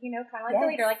facilitator, kind of like the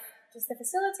leader, like just a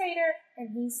facilitator, and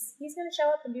he's gonna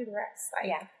show up and do the rest.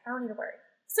 Like I don't need to worry.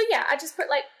 So yeah, I just put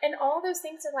and all those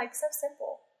things are like so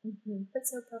simple, but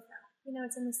so profound.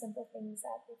 It's in the simple things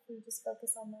that if we just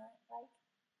focus on that, like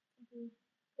it'd be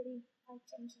pretty life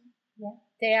changing. Yeah.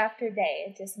 Day after day,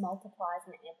 it just multiplies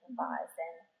and amplifies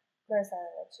and grows our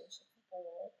relationship with the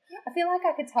Lord. Yeah. I feel like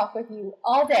I could talk with you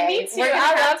all day. Me too. We're gonna I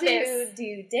have love to this.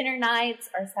 do dinner nights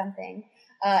or something.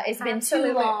 It's been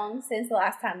too long since the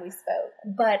last time we spoke,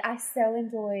 but I so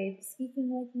enjoyed speaking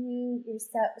with you. You're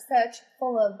such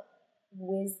full of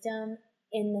wisdom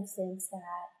in the sense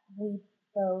that we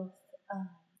both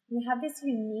have this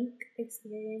unique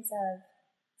experience of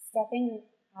stepping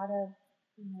out of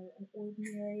an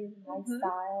ordinary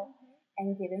lifestyle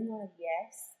and giving our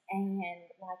yes, and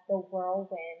like the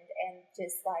whirlwind and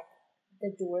just like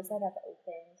the doors that have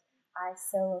opened. I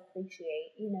so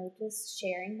appreciate, just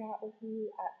sharing that with you.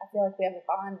 I feel like we have a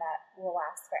bond that will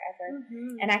last forever.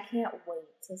 And I can't wait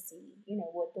to see,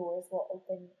 what doors will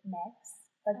open next.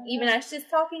 Like, even I was just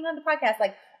talking on the podcast,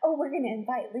 like, oh, we're going to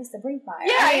invite Lisa Brinkmeyer.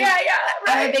 Yeah. Right.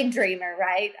 I'm a big dreamer,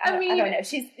 right? I don't know.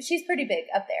 She's pretty big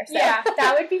up there. So. Yeah,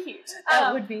 that would be huge.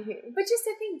 That would be huge. But just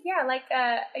to think, like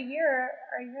a year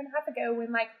or a year and a half ago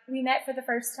when, like, we met for the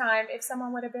first time, if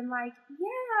someone would have been like,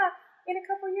 yeah, in a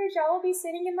couple years, y'all will be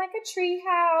sitting in like a tree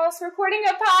house recording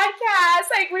a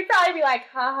podcast. Like, we'd probably be like,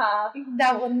 haha.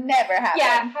 That will never happen.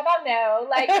 Yeah, how about no?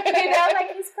 Like, like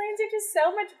these plans are just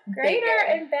so much greater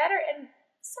and better and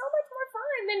so much more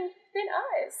fun than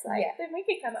us. Like, than we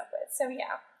could come up with. So,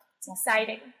 yeah, it's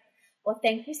exciting. Well,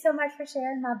 thank you so much for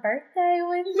sharing my birthday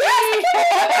with me. Yes!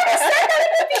 I said that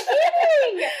at the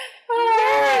beginning!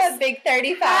 Yes! Big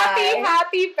 35.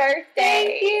 Happy birthday.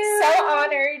 Thank you. So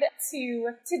honored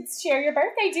to share your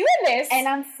birthday doing this. And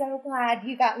I'm so glad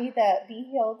you got me the Be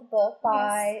Healed book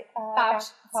by Bob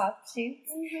Schutz.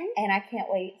 And I can't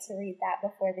wait to read that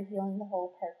before the Healing the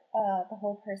Whole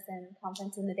Person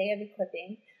conference and the Day of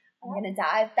Equipping. I'm going to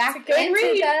dive back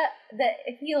into the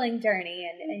healing journey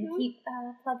and keep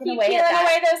plugging away at that. Keep peeling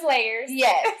away those layers.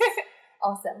 Yes.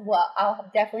 Awesome. Well, I'll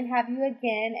definitely have you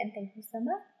again, and thank you so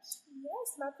much.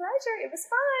 Yes, my pleasure. It was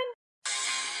fun.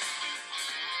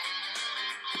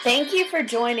 Thank you for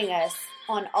joining us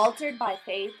on Altered by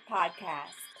Faith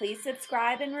podcast. Please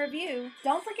subscribe and review.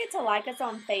 Don't forget to like us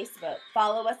on Facebook,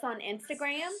 follow us on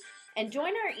Instagram, and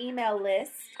join our email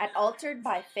list at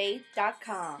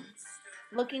alteredbyfaith.com.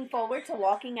 Looking forward to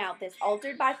walking out this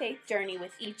Altered by Faith journey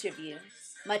with each of you.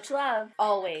 Much love,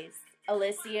 always,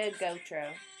 Alicia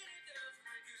Gautreau.